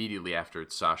like immediately after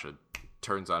it, Sasha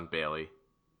turns on Bayley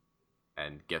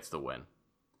and gets the win.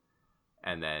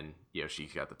 And then, you know,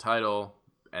 she's got the title.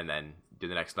 And then the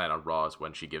next night on Raw is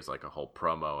when she gives like a whole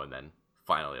promo and then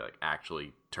finally like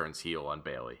actually turns heel on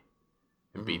Bayley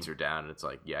and beats her down. And it's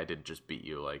like, yeah, I didn't just beat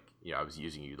you. Like, you know, I was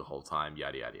using you the whole time,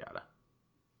 yada, yada, yada.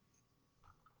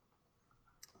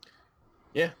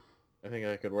 Yeah, I think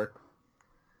that could work.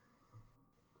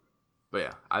 But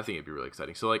yeah, I think it'd be really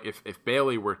exciting. So like, if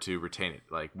Bayley were to retain it,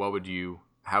 like, how would you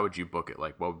book it?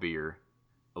 Like, what would be your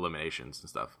eliminations and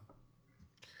stuff?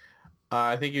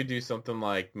 I think you do something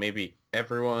like maybe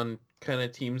everyone kind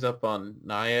of teams up on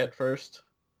Nia at first.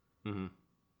 Then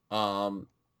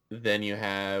you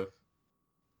have,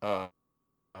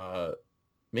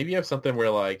 maybe you have something where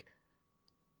like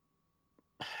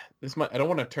I don't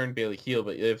want to turn Bayley heel,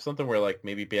 but you have something where like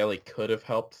maybe Bayley could have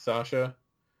helped Sasha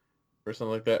or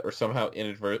something like that, or somehow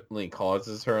inadvertently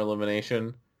causes her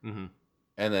elimination, and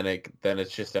then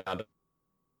it's just down to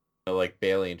like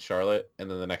Bayley and Charlotte, and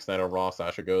then the next night on Raw,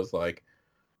 Sasha goes like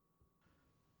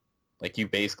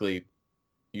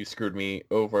you screwed me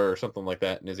over or something like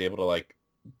that, and is able to like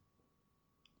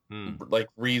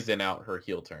reason out her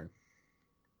heel turn.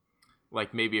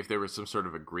 Like maybe if there was some sort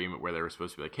of agreement where they were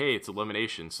supposed to be like, hey, it's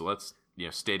elimination, so let's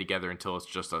stay together until it's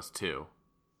just us two.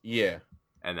 Yeah.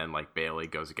 And then like Bayley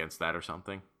goes against that or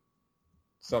something.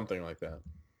 Something like that.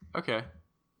 Okay.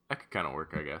 That could kind of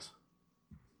work, I guess.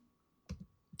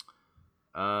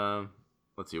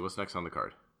 Let's see, what's next on the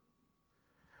card?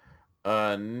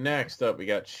 Next up we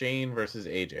got Shane versus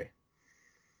AJ.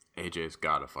 AJ's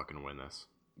gotta fucking win this.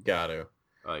 Gotta.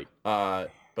 Like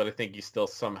but I think you still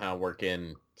somehow work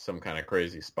in some kind of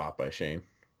crazy spot by Shane.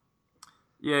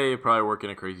 Yeah, you probably work in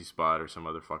a crazy spot or some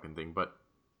other fucking thing. But,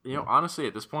 honestly,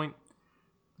 at this point,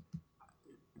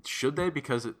 should they?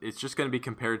 Because it's just going to be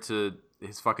compared to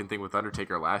his fucking thing with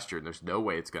Undertaker last year, and there's no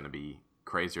way it's going to be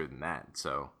crazier than that.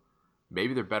 So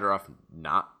maybe they're better off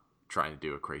not trying to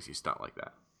do a crazy stunt like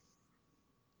that.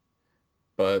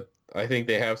 But I think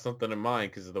they have something in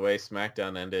mind because the way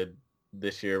SmackDown ended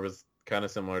this year was kind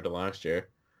of similar to last year.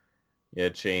 You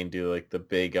had Shane do like the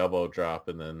big elbow drop,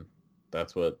 and then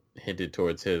that's what hinted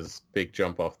towards his big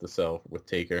jump off the cell with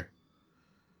Taker.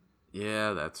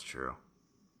 Yeah, that's true.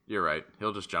 You're right.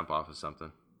 He'll just jump off of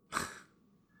something.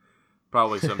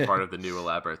 Probably some part of the new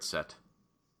elaborate set.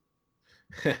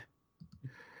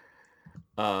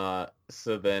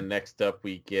 So then next up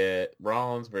we get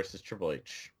Rollins versus Triple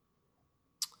H.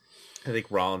 I think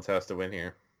Rollins has to win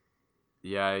here.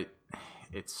 Yeah,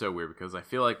 it's so weird because I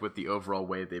feel like with the overall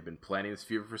way they've been planning this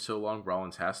feud for so long,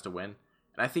 Rollins has to win.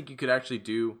 And I think you could actually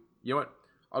do... You know what?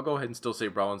 I'll go ahead and still say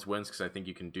Rollins wins because I think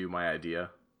you can do my idea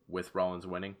with Rollins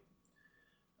winning.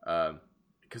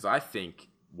 Because I think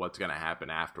what's going to happen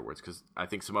afterwards, because I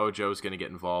think Samoa Joe is going to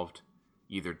get involved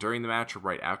either during the match or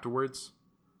right afterwards.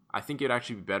 I think it'd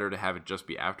actually be better to have it just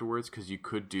be afterwards because you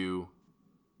could do...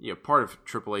 part of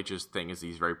Triple H's thing is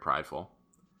he's very prideful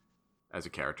as a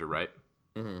character, right?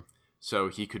 Mm-hmm. So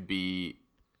he could be...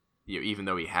 even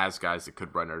though he has guys that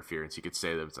could run interference, he could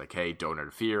say that it's like, hey, don't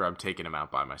interfere. I'm taking him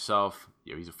out by myself.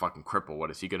 He's a fucking cripple.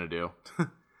 What is he going to do?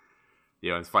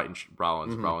 And fighting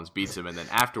Rollins. Mm-hmm. Rollins beats him. And then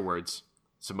afterwards,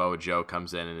 Samoa Joe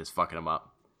comes in and is fucking him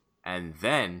up. And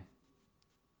then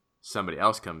somebody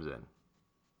else comes in.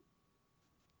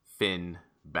 Finn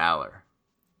Balor.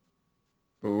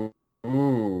 Ooh.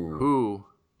 Who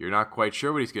you're not quite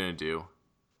sure what he's going to do.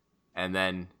 And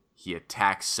then he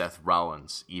attacks Seth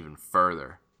Rollins even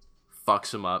further.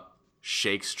 Fucks him up,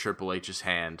 shakes Triple H's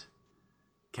hand.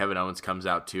 Kevin Owens comes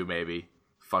out too, maybe.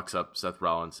 Fucks up Seth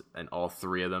Rollins, and all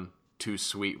three of them, too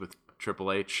sweet with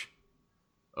Triple H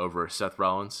over Seth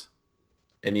Rollins.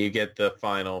 And you get the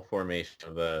final formation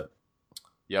of that.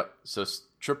 Yep. So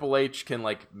Triple H can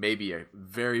maybe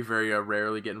very, very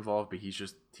rarely get involved, but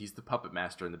he's the puppet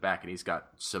master in the back, and he's got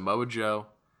Samoa Joe,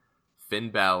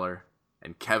 Finn Balor,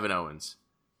 and Kevin Owens.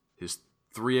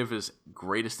 Three of his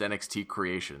greatest NXT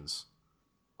creations,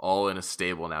 all in a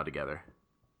stable now together.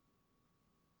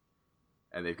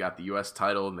 And they've got the US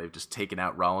title, and they've just taken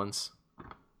out Rollins.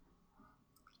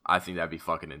 I think that'd be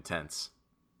fucking intense.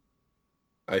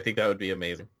 I think that would be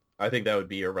amazing. I think that would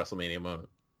be your WrestleMania moment.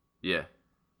 Yeah.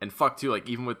 And fuck too,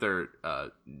 even with their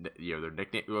their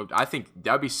nickname, I think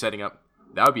that would be setting up,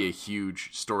 that would be a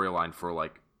huge storyline for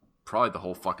probably the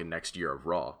whole fucking next year of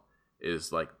Raw,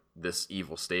 is this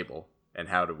evil stable. And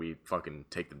how do we fucking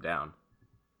take them down?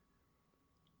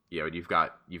 You've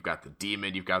got the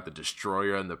Demon, you've got the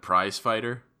Destroyer, and the Prize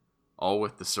Fighter, all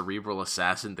with the cerebral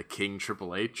assassin, the King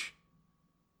Triple H.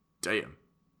 Damn.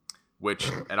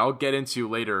 And I'll get into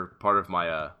later part of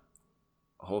my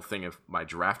whole thing of my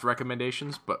draft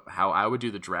recommendations, but how I would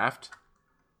do the draft,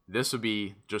 this would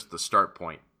be just the start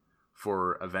point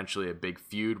for eventually a big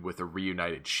feud with a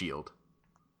reunited Shield.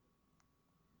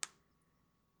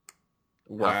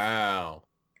 Wow.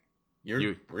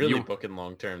 You're really booking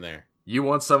long term there. You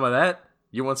want some of that?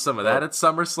 You want some of that at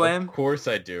SummerSlam? Of course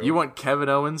I do. You want Kevin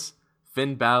Owens,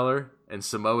 Finn Balor, and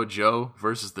Samoa Joe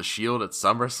versus the Shield at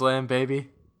SummerSlam, baby?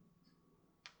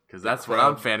 Because that's what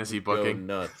I'm fantasy booking.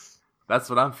 Go nuts. That's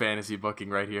what I'm fantasy booking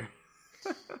right here.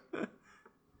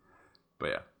 But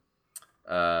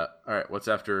yeah. All right, what's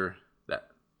after that?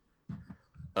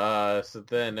 So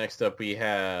then next up we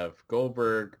have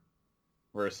Goldberg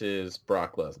versus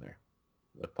Brock Lesnar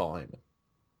with Paul Heyman.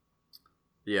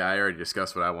 Yeah, I already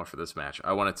discussed what I want for this match.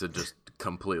 I want it to just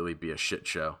completely be a shit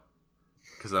show.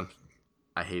 Because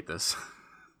I hate this.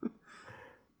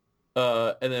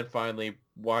 And then finally,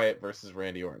 Wyatt versus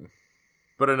Randy Orton.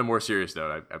 But on a more serious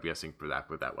note, I'm guessing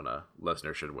with that one,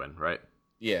 Lesnar should win, right?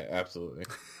 Yeah, absolutely.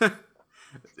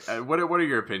 What are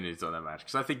your opinions on that match?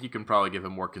 Because I think you can probably give a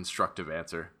more constructive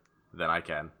answer than I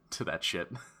can to that shit.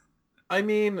 I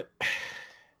mean,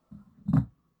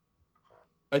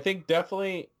 I think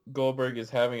definitely Goldberg is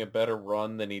having a better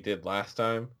run than he did last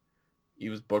time. He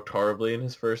was booked horribly in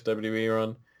his first WWE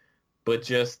run. But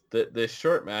just the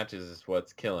short matches is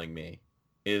what's killing me.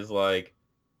 Is like,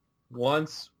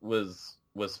 once was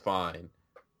fine.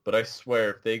 But I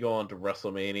swear, if they go on to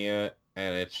WrestleMania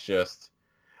and it's just,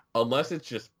 unless it's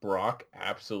just Brock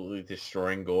absolutely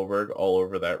destroying Goldberg all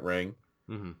over that ring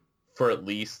for at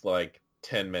least like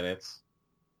 10 minutes,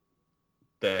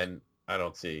 then I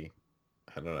don't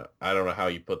know how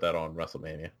you put that on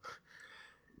WrestleMania.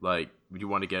 Like, you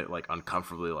want to get like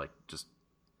uncomfortably, like just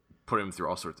put him through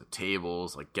all sorts of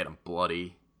tables, like get him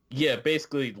bloody. Yeah,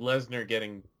 basically Lesnar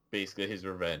getting his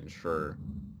revenge for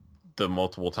the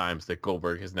multiple times that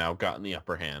Goldberg has now gotten the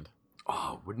upper hand.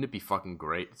 Oh, wouldn't it be fucking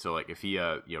great? So like if he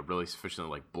really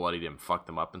sufficiently like bloodied him, fucked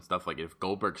him up and stuff, like if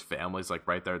Goldberg's family's like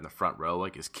right there in the front row,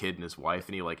 like his kid and his wife,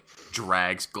 and he like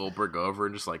drags Goldberg over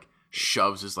and just like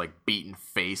shoves his like beaten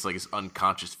face, like his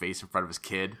unconscious face in front of his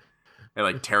kid, and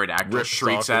like pterodactyl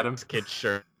shrieks at him. His kid's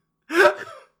shirt.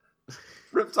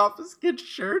 Rips off his kid's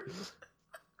shirt.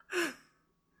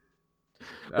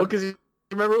 Well, because you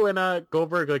remember when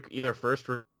Goldberg like either first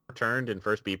returned and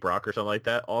first beat Brock or something like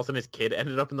that, all of a sudden his kid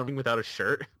ended up in the ring without a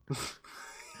shirt. And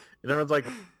everyone's like,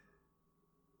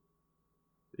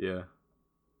 yeah,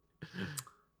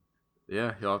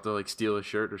 he'll have to like steal a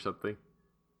shirt or something,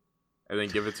 and then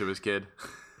give it to his kid.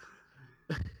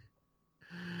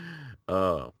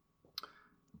 Oh,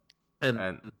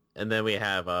 and then we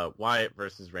have Wyatt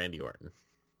versus Randy Orton.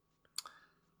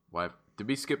 Why did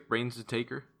we skip Reigns to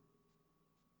Taker?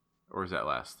 Or is that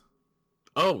last?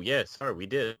 Oh, yeah, sorry, we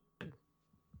did.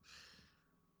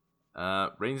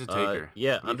 Reigns and Taker.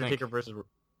 Yeah, Undertaker versus...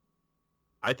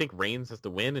 I think Reigns has to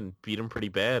win and beat him pretty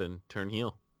bad and turn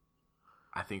heel.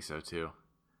 I think so, too.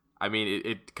 I mean,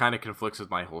 it kind of conflicts with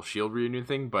my whole Shield reunion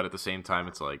thing, but at the same time,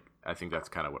 it's like, I think that's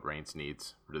kind of what Reigns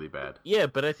needs really bad. Yeah,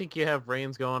 but I think you have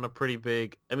Reigns go on a pretty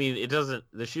big... I mean,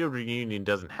 the Shield reunion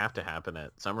doesn't have to happen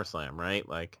at SummerSlam, right?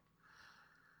 Like...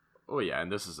 Oh, yeah,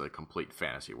 and this is a complete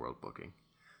fantasy world booking.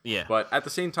 Yeah. But at the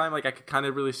same time, like, I could kind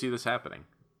of really see this happening.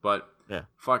 But, yeah,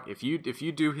 fuck, if you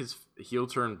do his heel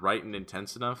turn right and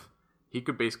intense enough, he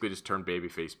could basically just turn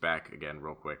babyface back again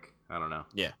real quick. I don't know.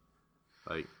 Yeah.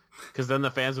 Like... Because then the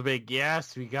fans will be like,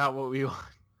 yes, we got what we want.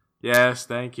 Yes,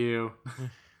 thank you.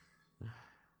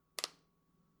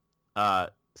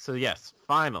 So, yes,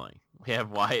 finally, we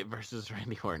have Wyatt versus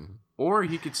Randy Orton. Or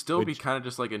he could still be kind of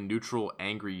just like a neutral,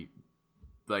 angry...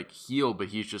 like heel, but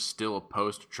he's just still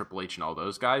opposed to Triple H and all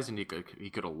those guys, and he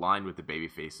could align with the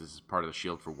babyfaces as part of the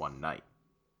Shield for one night.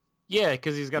 Yeah,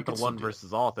 because he's got the one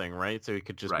versus all thing, right? So he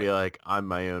could just be like, I'm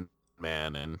my own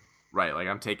man, and right, like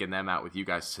I'm taking them out with you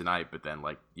guys tonight, but then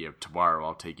like tomorrow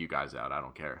I'll take you guys out. I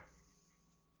don't care.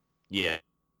 Yeah.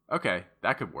 Okay,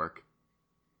 that could work.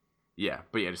 Yeah,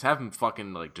 but yeah, just have him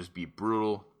fucking like just be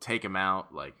brutal, take him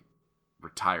out, like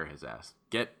retire his ass,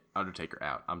 get Undertaker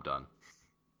out. I'm done.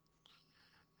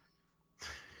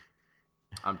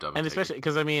 And especially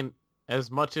because I mean,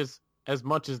 as much as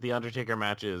the Undertaker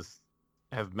matches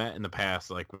have met in the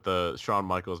past, like with the Shawn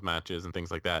Michaels matches and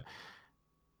things like that,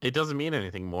 it doesn't mean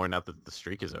anything more now that the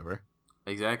streak is over.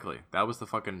 Exactly, that was the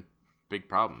fucking big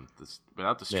problem.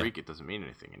 Without the streak, it doesn't mean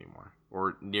anything anymore,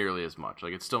 or nearly as much.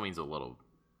 Like it still means a little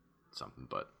something,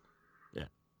 but yeah,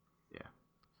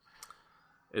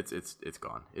 it's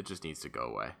gone. It just needs to go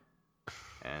away.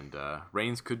 And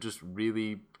Reigns could just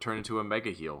really turn into a mega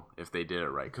heel if they did it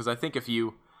right. Because I think if he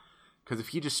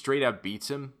just straight out beats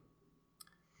him,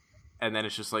 and then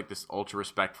it's just like this ultra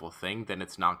respectful thing, then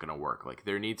it's not gonna work. Like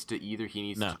he needs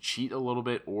to cheat a little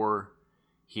bit, or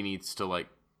he needs to like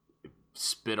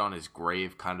spit on his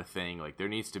grave kind of thing. Like there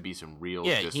needs to be some real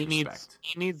disrespect.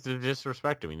 He needs to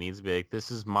disrespect him. He needs to be like, "This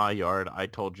is my yard. I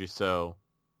told you so.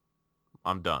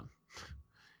 I'm done."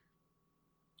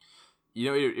 You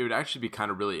know, it would actually be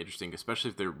kind of really interesting,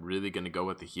 especially if they're really going to go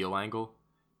with the heel angle.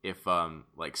 If,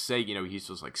 like, say, he's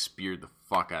just, like, speared the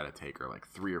fuck out of Taker, like,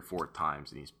 3 or 4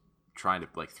 times, and he's trying to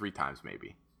like 3 times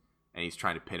maybe, and he's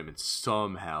trying to pin him, and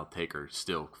somehow Taker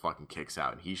still fucking kicks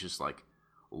out, and he's just like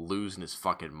losing his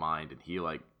fucking mind, and he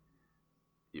like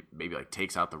maybe like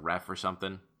takes out the ref or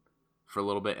something for a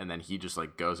little bit, and then he just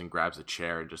like goes and grabs a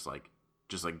chair and just like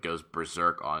goes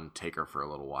berserk on Taker for a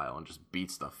little while and just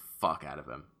beats the fuck out of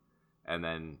him. And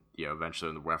then, you know,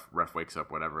 eventually when the ref wakes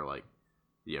up, whatever, like,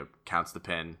 you know, counts the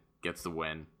pin, gets the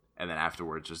win, and then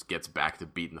afterwards just gets back to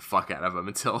beating the fuck out of him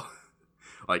until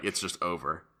like it's just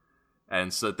over.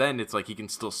 And so then it's like he can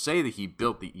still say that he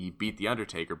beat the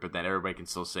Undertaker, but then everybody can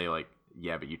still say like,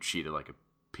 yeah, but you cheated like a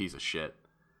piece of shit.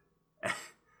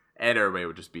 And everybody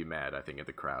would just be mad, I think, at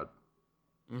the crowd.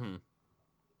 Mm-hmm.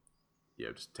 You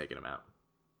know, just taking him out.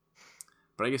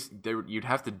 But I guess you'd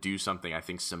have to do something, I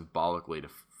think, symbolically to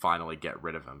finally get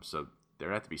rid of him. So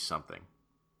there'd have to be something.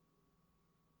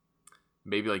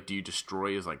 Maybe, like, do you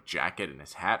destroy his, like, jacket and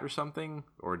his hat or something?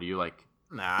 Or do you, like,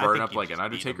 burn up, like, an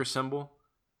Undertaker symbol?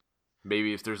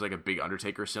 Maybe if there's, like, a big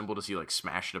Undertaker symbol, does he, like,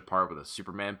 smash it apart with a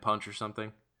Superman punch or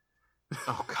something?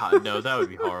 Oh, God, no, that would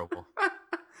be horrible.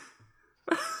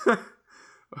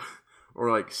 Or,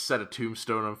 like, set a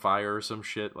tombstone on fire or some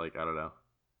shit. Like, I don't know.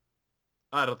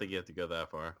 I don't think you have to go that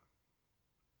far.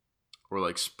 Or,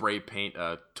 like, spray paint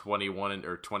 21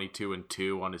 or 22 and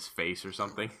 2 on his face or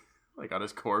something. Like, on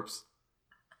his corpse.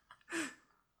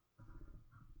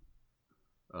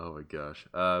 Oh, my gosh.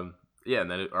 Yeah, and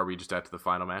then are we just at to the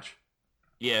final match?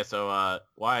 Yeah, so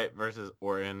Wyatt versus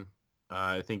Orton.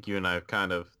 I think you and I have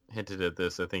kind of hinted at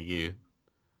this. I think you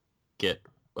get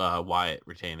Wyatt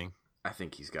retaining. I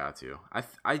think he's got to.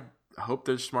 I hope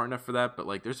they're smart enough for that, but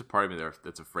like, there's a part of me there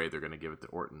that's afraid they're going to give it to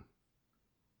Orton.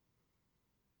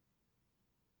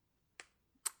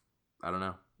 I don't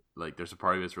know. Like, there's a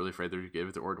part of me that's really afraid they're going to give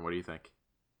it to Orton. What do you think?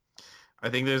 I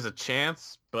think there's a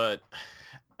chance, but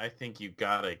I think you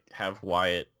gotta have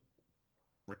Wyatt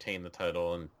retain the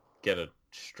title and get a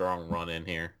strong run in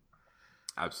here.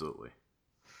 Absolutely.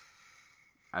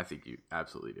 I think you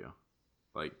absolutely do.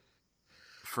 Like,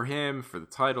 for him, for the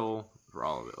title, for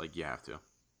all of it, like, you have to.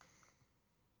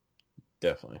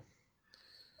 Definitely.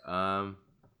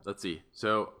 Let's see.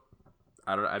 So,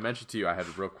 I mentioned to you I had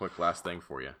a real quick last thing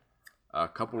for you. A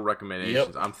couple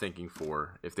recommendations I'm thinking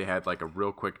for if they had like a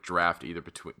real quick draft either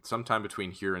sometime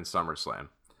between here and SummerSlam.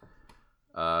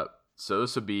 So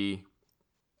this would be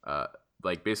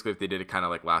like basically if they did it kind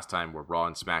of like last time where Raw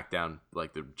and SmackDown,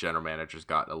 like the general managers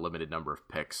got a limited number of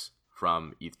picks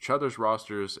from each other's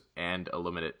rosters and a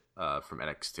limited from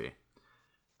NXT.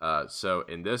 So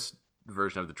in this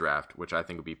version of the draft, which I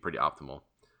think would be pretty optimal,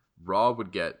 Raw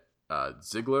would get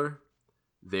Ziggler.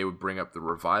 They would bring up the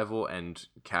Revival and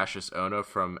Cassius Ohno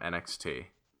from NXT.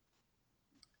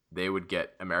 They would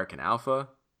get American Alpha.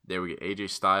 They would get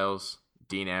AJ Styles,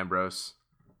 Dean Ambrose,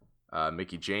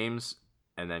 Mickie James,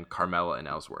 and then Carmella and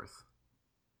Ellsworth.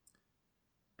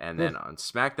 And then on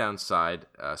SmackDown's side,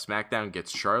 SmackDown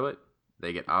gets Charlotte.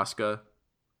 They get Asuka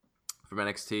from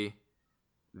NXT.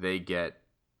 They get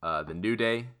the New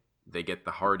Day. They get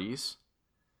the Hardys.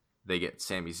 They get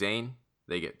Sami Zayn.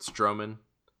 They get Strowman.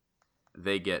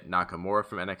 They get Nakamura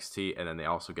from NXT, and then they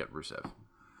also get Rusev.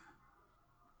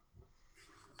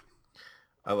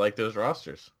 I like those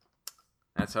rosters.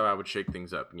 That's how I would shake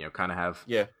things up. You know, kind of have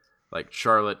like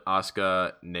Charlotte,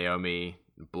 Asuka, Naomi,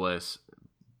 Bliss,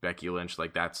 Becky Lynch.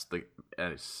 Like that's the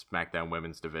SmackDown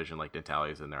Women's division. Like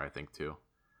Natalia's in there, I think too.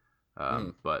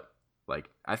 But like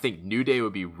I think New Day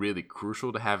would be really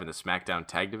crucial to have in the SmackDown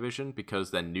Tag Division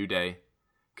because then New Day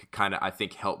could kind of, I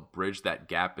think, help bridge that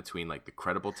gap between like the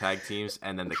credible tag teams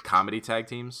and then the comedy tag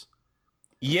teams.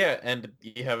 Yeah, and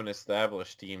you have an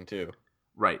established team too.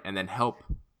 Right, and then help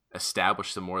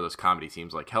establish some more of those comedy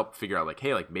teams. Like help figure out like,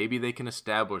 hey, like maybe they can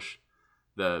establish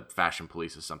the Fashion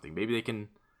Police as something. Maybe they can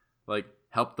like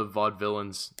help the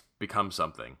Vaudevillains become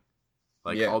something.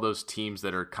 Like all those teams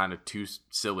that are kind of too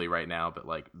silly right now, but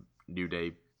like New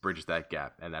Day bridges that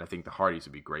gap. And then I think the Hardys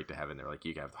would be great to have in there. Like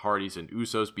you can have the Hardys and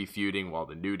Usos be feuding while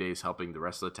the New Day's helping the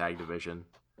rest of the tag division.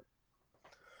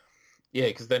 Yeah,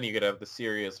 because then you could have the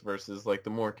serious versus like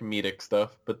the more comedic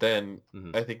stuff. But then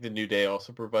I think the New Day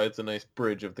also provides a nice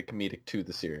bridge of the comedic to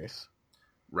the serious.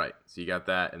 Right. So you got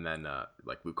that. And then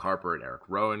like Luke Harper and Eric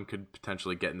Rowan could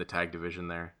potentially get in the tag division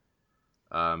there.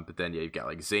 But then you've got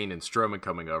like Zayn and Strowman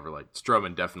coming over. Like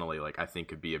Strowman definitely like I think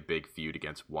could be a big feud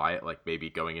against Wyatt. Like maybe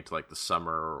going into like the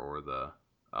summer or the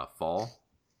fall.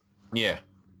 Yeah.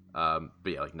 But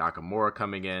yeah, like Nakamura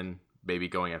coming in, maybe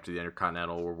going after the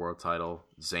Intercontinental or World Title.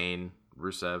 Zayn,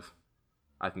 Rusev.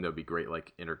 I think that would be great.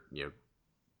 Like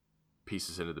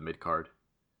pieces into the mid card.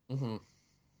 Mm-hmm.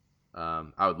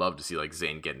 I would love to see like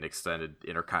Zayn get an extended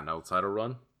Intercontinental title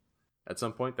run at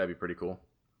some point. That'd be pretty cool.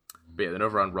 But yeah, then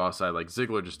over on Raw side, like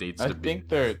Ziggler just needs to be. I think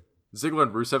they're Ziggler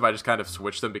and Rusev. I just kind of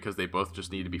switched them because they both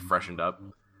just need to be freshened up.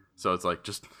 So it's like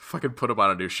just fucking put them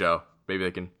on a new show. Maybe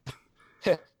they can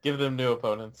give them new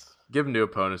opponents. Give them new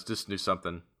opponents, just do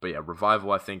something. But yeah,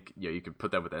 Revival. I think you could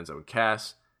put that with Enzo and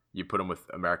Cass. You put them with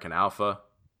American Alpha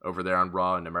over there on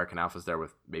Raw, and American Alpha's there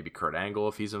with maybe Kurt Angle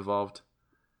if he's involved.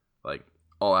 Like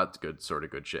all that's good, sort of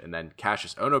good shit. And then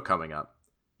Cassius Ono coming up.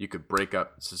 You could break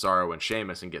up Cesaro and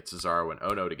Sheamus and get Cesaro and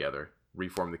Ono together,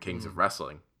 reform the Kings of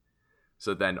Wrestling.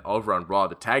 So then over on Raw,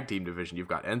 the tag team division, you've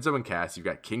got Enzo and Cass, you've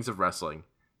got Kings of Wrestling,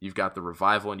 you've got the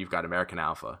Revival, and you've got American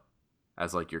Alpha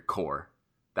as like your core.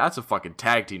 That's a fucking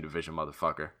tag team division,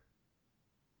 motherfucker.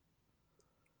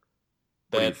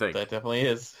 What do you think? That definitely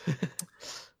is.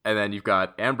 And then you've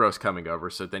got Ambrose coming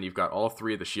over, so then you've got all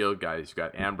three of the Shield guys. You've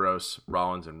got Ambrose,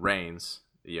 Rollins, and Reigns.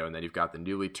 And then you've got the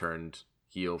newly turned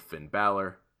heel Finn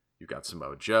Balor. You've got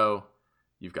Samoa Joe.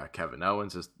 You've got Kevin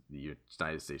Owens as the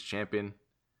United States champion.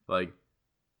 Like,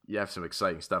 you have some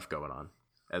exciting stuff going on.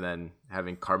 And then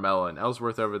having Carmella and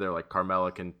Ellsworth over there, like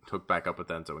Carmella can hook back up with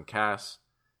Enzo and Cass.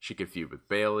 She can feud with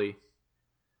Bayley.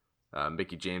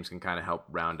 Mickie James can kind of help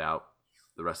round out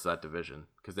the rest of that division.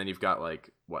 Because then you've got,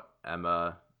 like,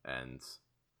 Emma and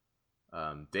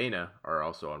Dana are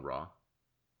also on Raw.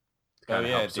 To kind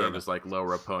of help serve as, like,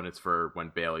 lower opponents for when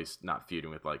Bayley's not feuding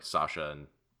with, like, Sasha and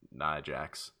Nia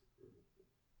Jax.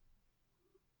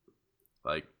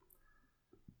 Like,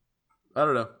 I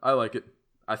don't know. I like it.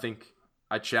 I think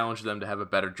I challenge them to have a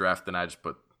better draft than I just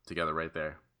put together right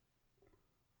there.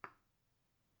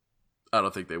 I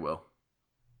don't think they will.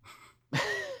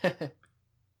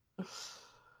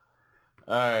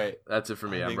 Alright. That's it for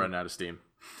me. I'm running out of steam.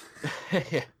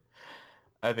 Yeah.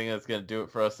 I think that's going to do it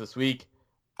for us this week.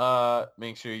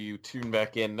 Make sure you tune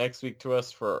back in next week to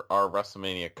us for our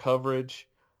WrestleMania coverage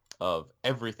of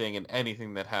everything and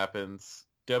anything that happens,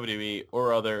 WWE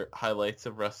or other highlights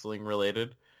of wrestling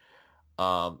related.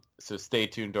 So stay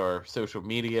tuned to our social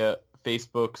media,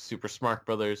 Facebook, Super Smart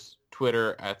Brothers,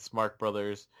 Twitter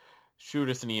 @SmartBrothers. Shoot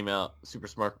us an email,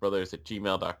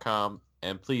 supersmartbrothers@gmail.com.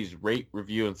 And please rate,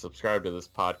 review, and subscribe to this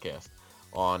podcast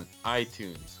on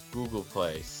iTunes, Google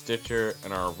Play, Stitcher,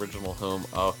 and our original home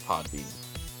of Podbean.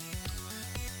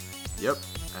 Yep.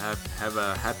 Have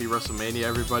a happy WrestleMania,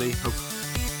 everybody. Hope